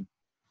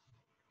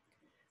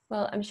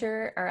well, I'm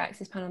sure our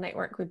Access Panel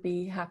Network would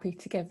be happy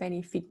to give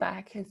any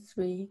feedback as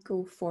we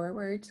go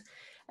forward.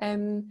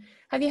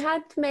 Have you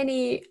had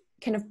many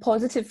kind of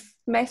positive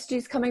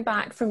messages coming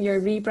back from your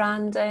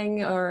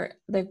rebranding or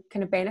the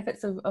kind of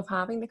benefits of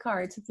having the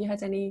cards? Have you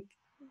had any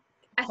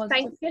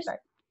positive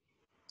feedback?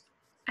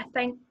 I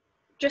think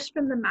just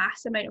from the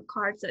mass amount of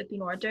cards that have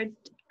been ordered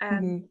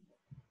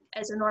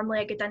is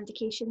normally a good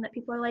indication that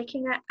people are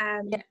liking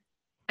it.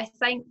 I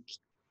think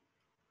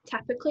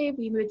typically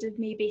we would have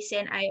maybe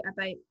sent out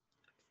about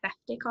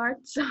 50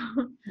 cards.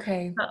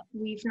 But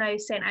we've now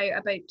sent out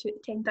about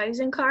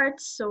 10,000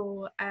 cards.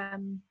 So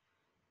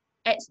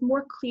it's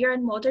more clear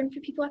and modern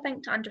for people, I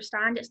think, to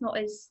understand. It's not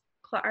as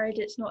cluttered,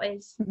 it's not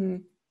as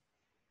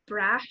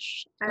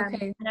brash.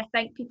 And I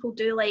think people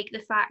do like the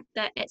fact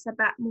that it's a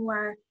bit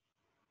more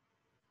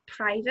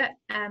private.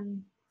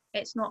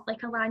 It's not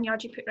like a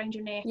lanyard you put around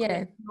your neck.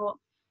 It's not,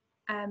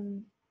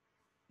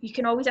 you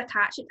can always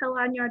attach it to a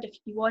lanyard if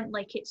you want.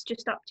 Like, it's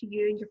just up to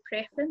you and your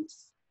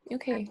preference.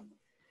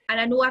 And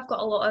I know I've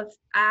got a lot of,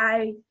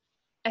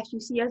 if you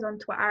see us on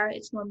Twitter,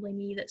 it's normally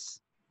me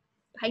that's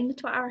behind the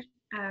Twitter.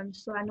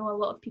 So I know a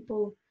lot of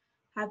people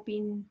have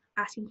been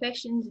asking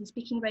questions and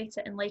speaking about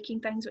it and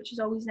liking things, which is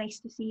always nice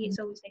to see. It's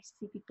always nice to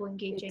see people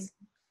engaging,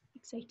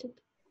 excited.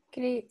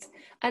 Great.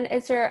 And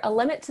is there a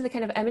limit to the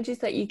kind of images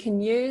that you can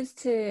use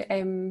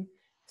to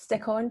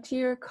stick onto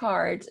your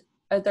card?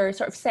 Are there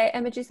sort of set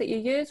images that you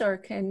use, or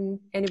can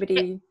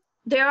anybody?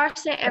 There are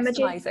set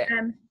images. It?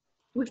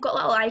 We've got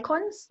little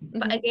icons,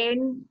 but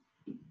again,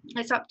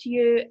 it's up to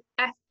you.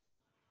 If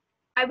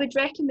I would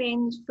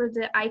recommend for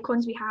the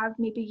icons we have,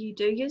 maybe you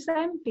do use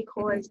them,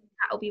 because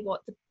that'll be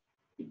what the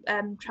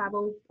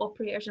travel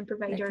operators and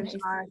providers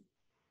are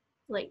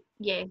like.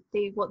 Yeah,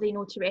 what they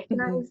know to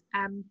recognise.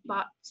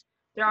 But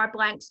there are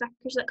blank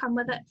stickers that come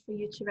with it for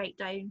you to write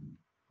down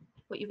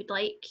what you would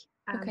like.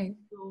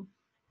 So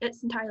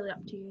it's entirely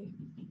up to you.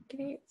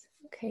 Great.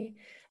 Okay.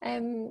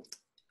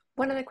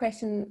 One other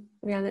question,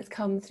 Rhiannon, that's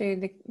come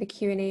through the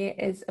Q&A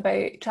is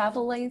about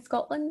Travel Line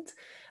Scotland.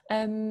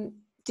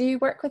 Do you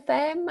work with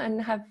them,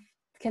 and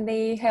can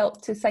they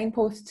help to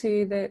signpost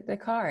to the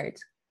card?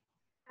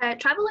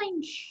 Travel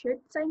Line should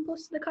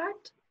signpost to the card.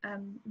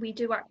 We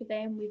do work with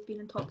them. We've been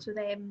in talks with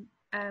them.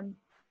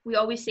 We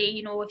always say,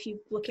 you know, if you're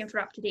looking for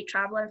up-to-date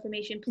travel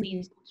information,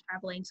 please go to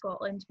Travel Line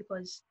Scotland,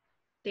 because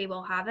they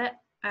will have it.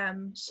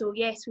 So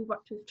yes, we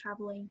worked with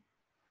Travel Line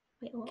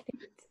quite a lot.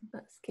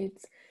 That's good.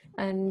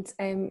 And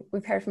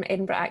we've heard from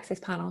Edinburgh Access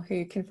Panel,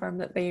 who confirmed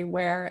that they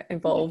were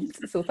involved.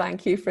 So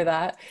thank you for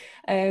that.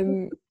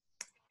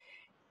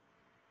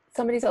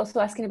 Somebody's also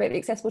asking about the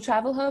Accessible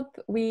Travel Hub.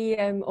 We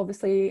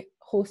obviously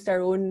host our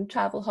own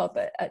travel hub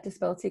at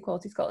Disability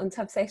Equality Scotland.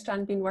 Have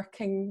SEStran been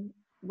working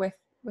with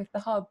the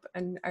hub,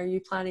 and are you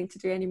planning to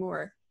do any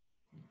more?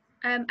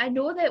 I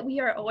know that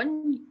we are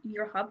on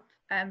your hub.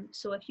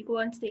 So if you go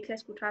onto the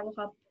Accessible Travel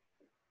Hub,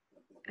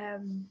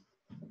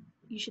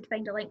 you should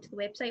find a link to the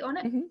website on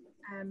it.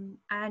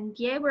 And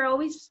yeah, we're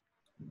always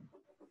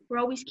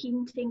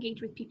keen to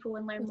engage with people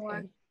and learn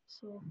more.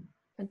 So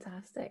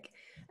fantastic.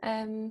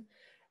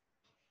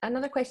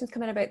 Another question's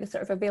come in about the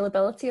sort of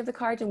availability of the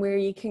card and where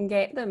you can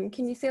get them.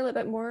 Can you say a little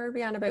bit more,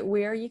 Rhiannon, about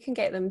where you can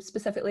get them,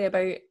 specifically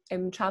about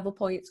travel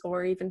points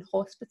or even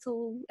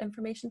hospital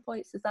information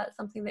points? Is that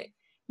something that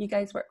you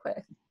guys work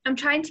with? I'm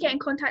trying to get in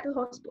contact with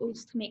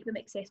hospitals to make them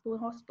accessible in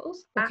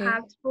hospitals. I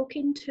have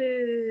spoken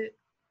to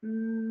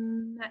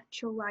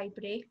Mitchell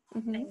Library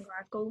in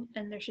Glasgow,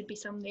 and there should be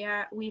some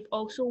there. We've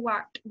also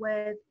worked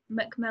with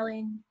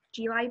Macmillan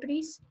G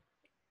Libraries.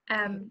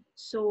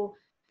 So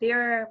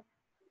there are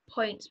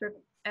points where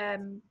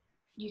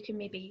you can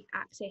maybe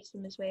access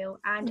them as well.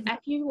 And if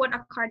you want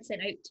a card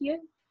sent out to you,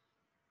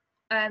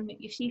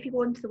 you see if you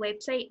go onto the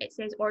website, it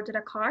says order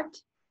a card.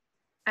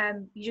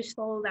 You just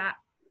follow that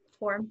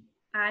form,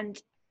 and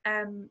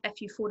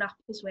if you phone up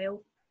as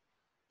well,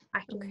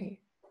 I can.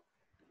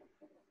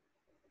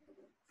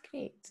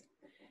 Great.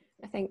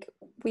 I think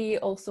we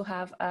also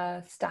have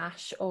a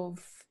stash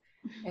of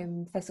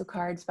Thistle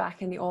cards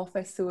back in the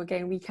office. So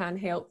again, we can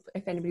help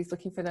if anybody's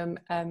looking for them.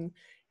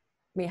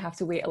 May have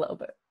to wait a little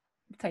bit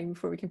of time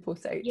before we can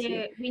post it out to you.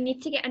 Yeah, we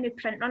need to get a new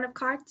print run of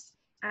cards,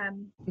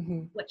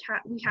 which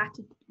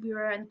we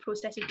were in the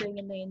process of doing,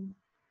 and then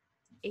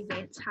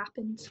events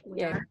happened.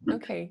 Yeah,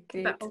 okay,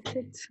 great. But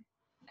altered.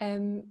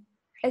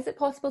 Is it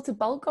possible to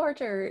bulk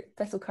order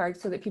Thistle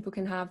cards so that people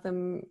can have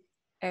them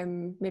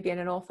maybe in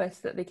an office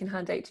that they can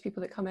hand out to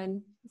people that come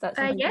in? Is that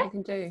something people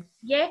can do?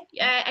 Yeah,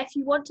 if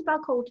you want to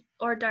bulk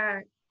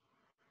order,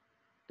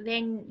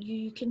 then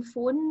you can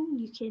phone.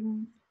 You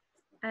can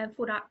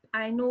phone up.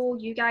 I know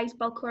you guys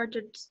bulk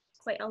ordered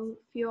quite a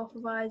few off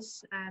of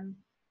us.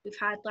 We've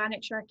had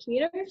Lanarkshire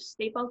Carers,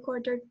 they bulk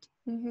ordered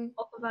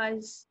off of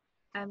us.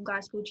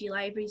 Glasgow G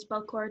Libraries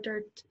bulk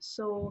ordered.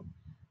 So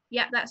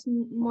yeah, that's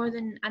more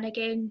than, and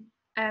again,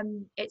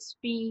 it's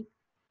free.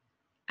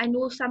 I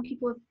know some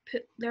people have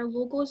put their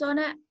logos on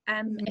it.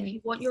 If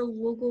you want your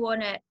logo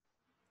on it,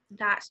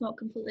 that's not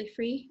completely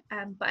free.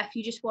 But if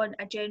you just want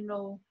a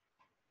general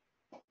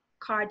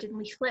card and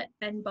leaflet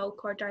in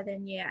bulk order,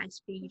 then yeah,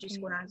 it's free. You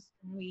just want us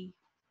and we.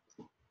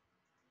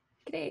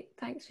 Great,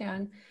 thanks,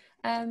 Jan.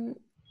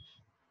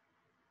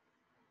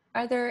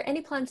 Are there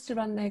any plans to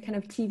run the kind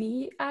of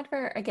TV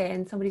advert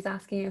again? Somebody's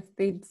asking if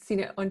they'd seen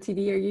it on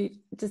TV.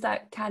 Does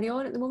that carry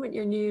on at the moment?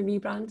 Your new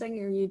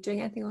rebranding? Are you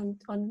doing anything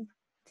on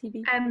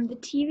TV? The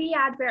TV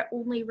advert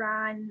only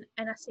ran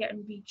in a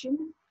certain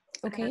region.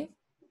 Okay.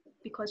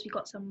 Because we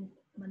got some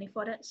money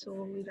for it, so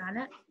we ran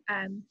it.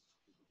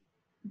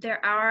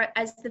 There are,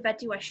 as the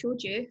video I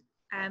showed you,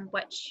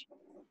 which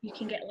you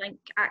can get link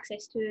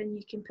access to, and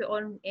you can put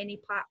on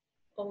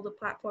all the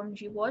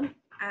platforms you want.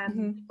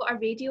 We've got a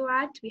radio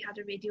ad. We had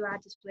a radio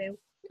ad as well.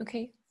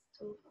 Okay.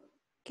 So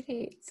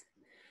great.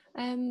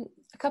 A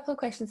couple of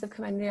questions have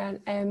come in,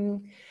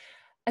 Rhian.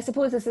 I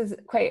suppose this is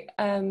quite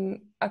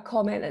a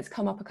comment that's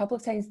come up a couple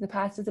of times in the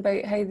past, is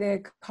about how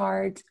the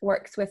card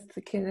works with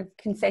the kind of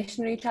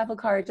concessionary travel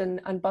card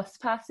and bus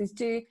passes.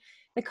 Do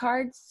the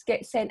cards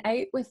get sent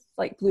out with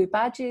like blue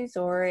badges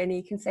or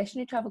any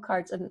concessionary travel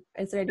cards, and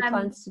is there any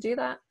plans to do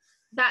that?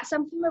 That's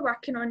something we're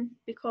working on,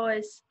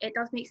 because it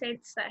does make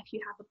sense that if you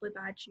have a blue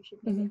badge, you should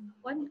maybe have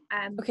one.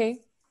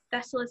 Okay.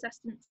 Thistle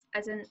Assistance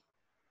isn't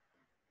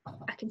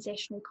a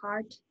concessionary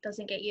card,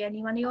 doesn't get you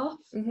any money off.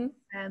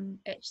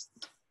 It's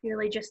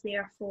purely just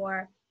there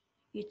for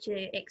you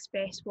to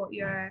express what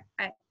your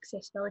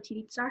accessibility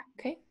needs are.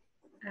 Okay.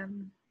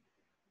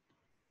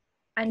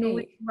 I know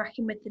we're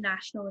working with the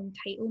national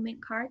entitlement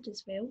card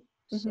as well.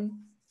 So.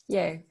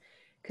 Yeah,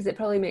 because it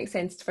probably makes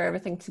sense for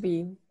everything to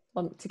be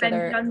lumped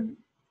together. And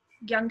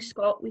Young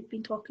Scott we've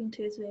been talking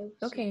to as well.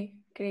 So. Okay,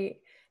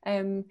 great.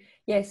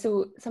 Yeah,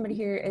 so somebody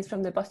here is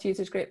from the bus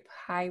users group.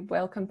 Hi,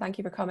 welcome, thank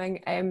you for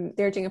coming.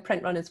 They're doing a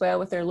print run as well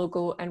with their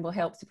logo, and will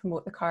help to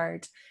promote the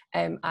card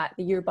at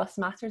the Your Bus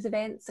Matters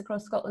events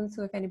across Scotland,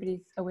 so if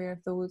anybody's aware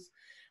of those.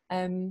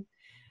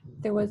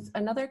 There was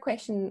another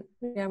question,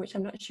 which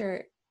I'm not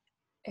sure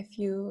if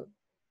you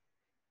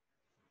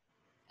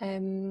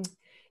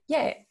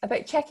yeah,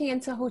 about checking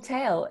into a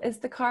hotel. Is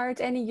the card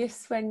any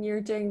use when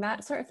you're doing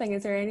that sort of thing?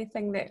 Is there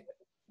anything that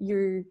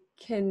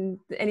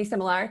any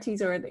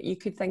similarities or that you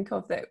could think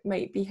of that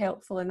might be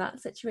helpful in that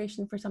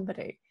situation for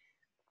somebody?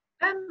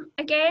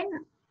 Again,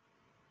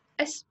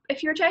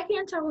 if you're checking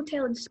into a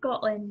hotel in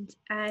Scotland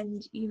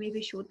and you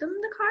maybe showed them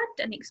the card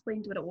and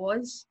explained what it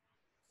was,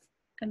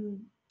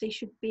 they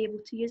should be able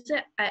to use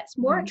it. It's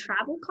more a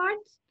travel card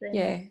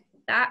than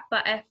that,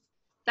 but if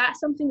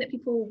that's something that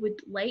people would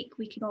like,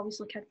 we can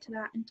always look into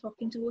that and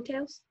talking to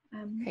hotels,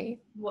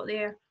 what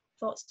their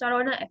thoughts are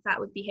on it, if that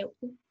would be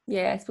helpful.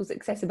 Yeah, I suppose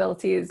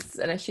accessibility is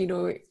an issue. You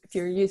know, if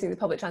you're using the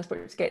public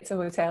transport to get to a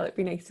hotel, it'd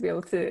be nice to be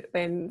able to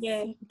then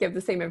give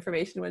the same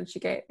information once you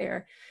get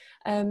there.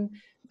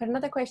 But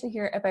another question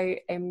here about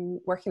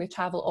working with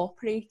travel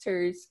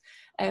operators.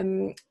 I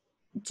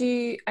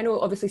know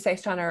obviously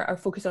SEStran are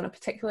focused on a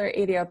particular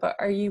area, but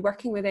are you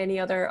working with any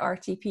other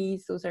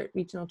RTPs, those are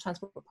regional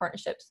transport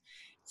partnerships,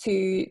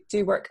 to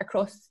do work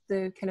across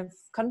the kind of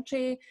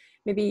country?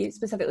 Maybe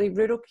specifically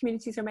rural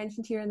communities are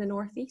mentioned here in the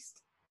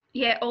northeast.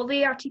 Yeah, all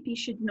the RTPs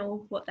should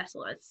know what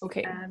Thistle is.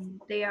 Okay.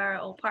 They are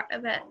all part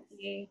of it.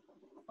 They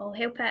all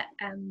help it.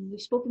 We've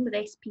spoken with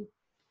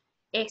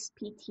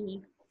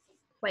SPT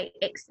quite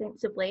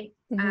extensively.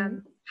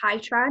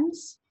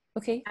 HiTrans.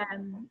 Okay.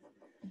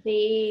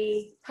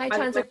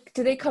 HiTrans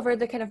do they cover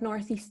the kind of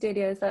northeast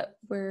areas that's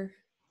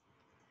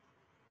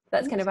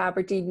kind of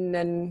Aberdeen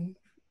and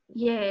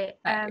that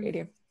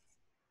area?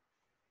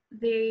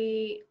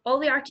 All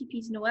the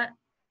RTPs know it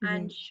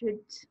and should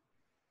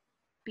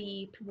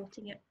be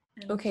promoting it.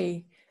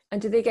 Okay.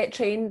 And do they get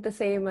trained the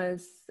same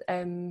as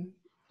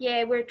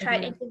yeah, we're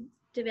trying to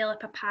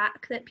develop a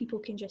pack that people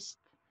can just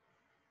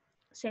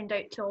send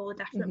out to all the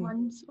different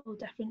ones, all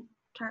different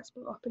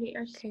transport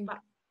operators. Okay. But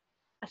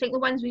I think the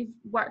ones we've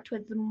worked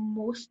with the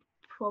most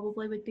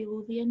probably would be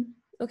Lothian.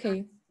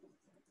 Okay.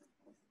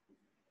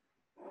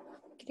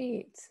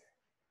 Great.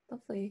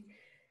 Lovely.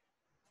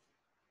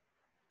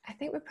 I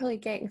think we're probably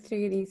getting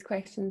through these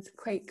questions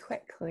quite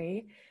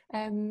quickly.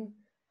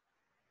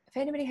 If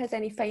anybody has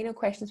any final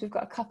questions, we've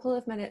got a couple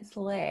of minutes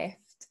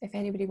left. If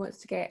anybody wants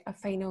to get a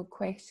final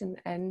question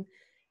in,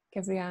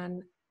 give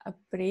Rianne a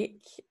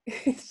break.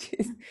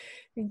 She's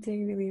been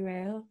doing really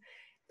well.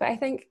 But I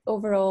think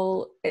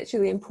overall it's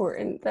really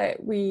important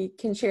that we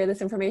can share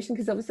this information,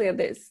 because obviously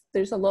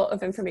there's a lot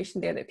of information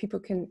there that people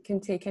can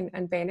take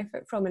and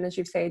benefit from. And as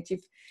you've said,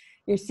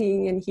 you're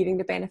seeing and hearing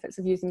the benefits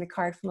of using the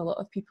card from a lot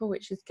of people,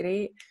 which is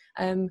great.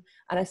 And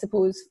I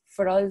suppose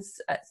for us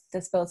at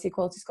Disability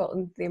Equality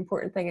Scotland, the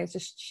important thing is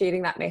just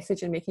sharing that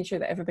message and making sure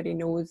that everybody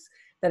knows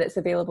that it's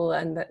available,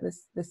 and that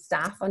the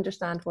staff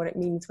understand what it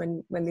means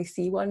when they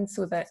see one,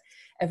 so that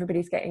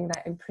everybody's getting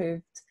that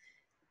improved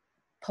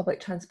public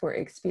transport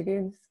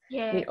experience.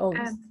 Yeah, I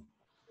mean,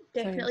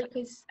 definitely,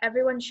 because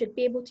everyone should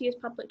be able to use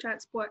public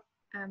transport.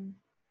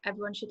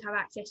 Everyone should have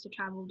access to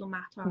travel no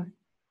matter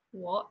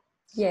what.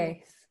 So. Yes.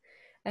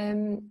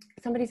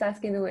 Somebody's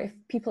asking though, if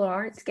people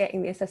aren't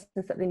getting the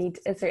assistance that they need,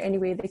 is there any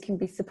way they can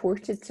be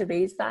supported to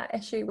raise that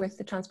issue with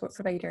the transport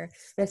provider?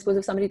 And I suppose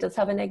if somebody does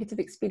have a negative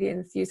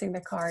experience using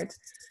the card,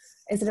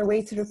 is there a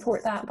way to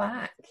report that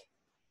back?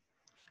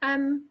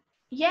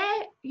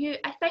 Yeah,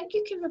 I think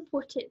you can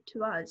report it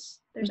to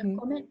us. There's a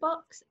comment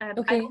box.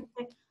 Okay.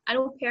 I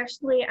know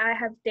personally I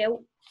have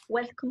dealt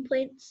with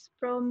complaints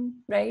from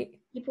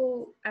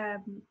people.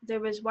 There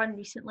was one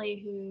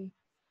recently who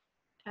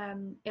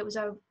it was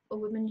a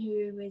woman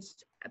who was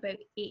about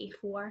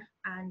 84,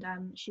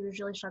 and she was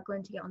really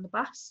struggling to get on the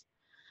bus.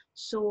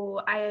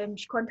 So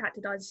she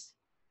contacted us,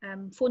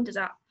 phoned us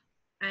up,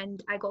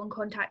 and I got in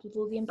contact with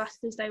Lothian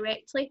buses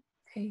directly.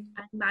 Okay.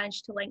 And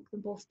managed to link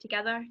them both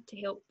together to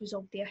help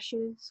resolve the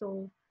issue.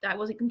 So that I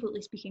wasn't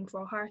completely speaking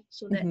for her,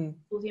 so that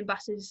Lothian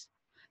buses,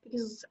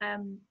 because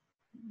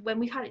when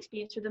we've had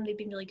experience with them, they've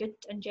been really good,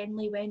 and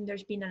generally when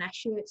there's been an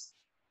issue,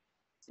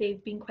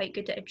 they've been quite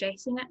good at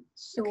addressing it.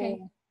 So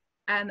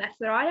if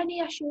there are any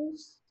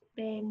issues,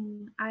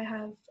 then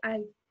I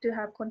do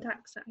have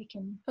contacts that I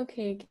can.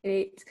 Okay,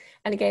 great.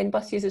 And again,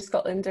 Bus Users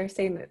Scotland are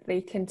saying that they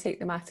can take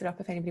the matter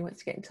up if anybody wants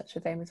to get in touch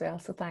with them as well,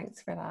 so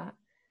thanks for that.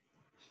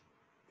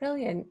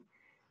 Brilliant.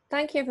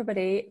 Thank you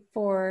everybody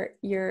for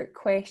your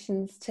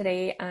questions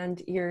today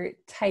and your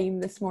time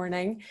this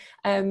morning.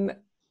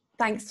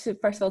 Thanks to,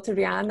 first of all, to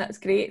Rianne, that's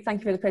great. Thank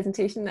you for the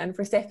presentation and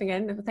for stepping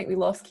in. I think we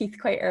lost Keith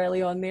quite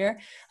early on there.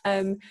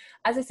 As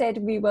I said,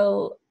 we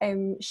will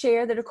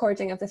share the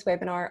recording of this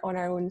webinar on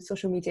our own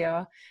social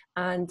media,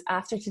 and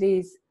after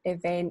today's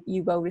event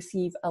you will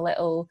receive a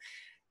little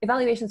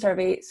evaluation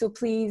survey, so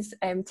please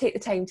take the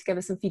time to give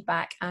us some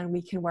feedback and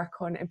we can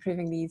work on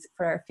improving these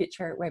for our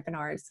future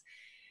webinars.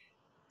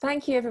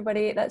 Thank you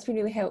everybody, that's been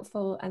really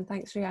helpful, and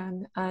thanks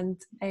Rianne,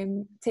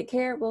 and take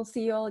care. We'll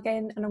see you all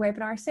again in a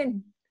webinar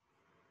soon.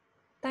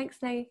 Thanks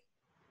now.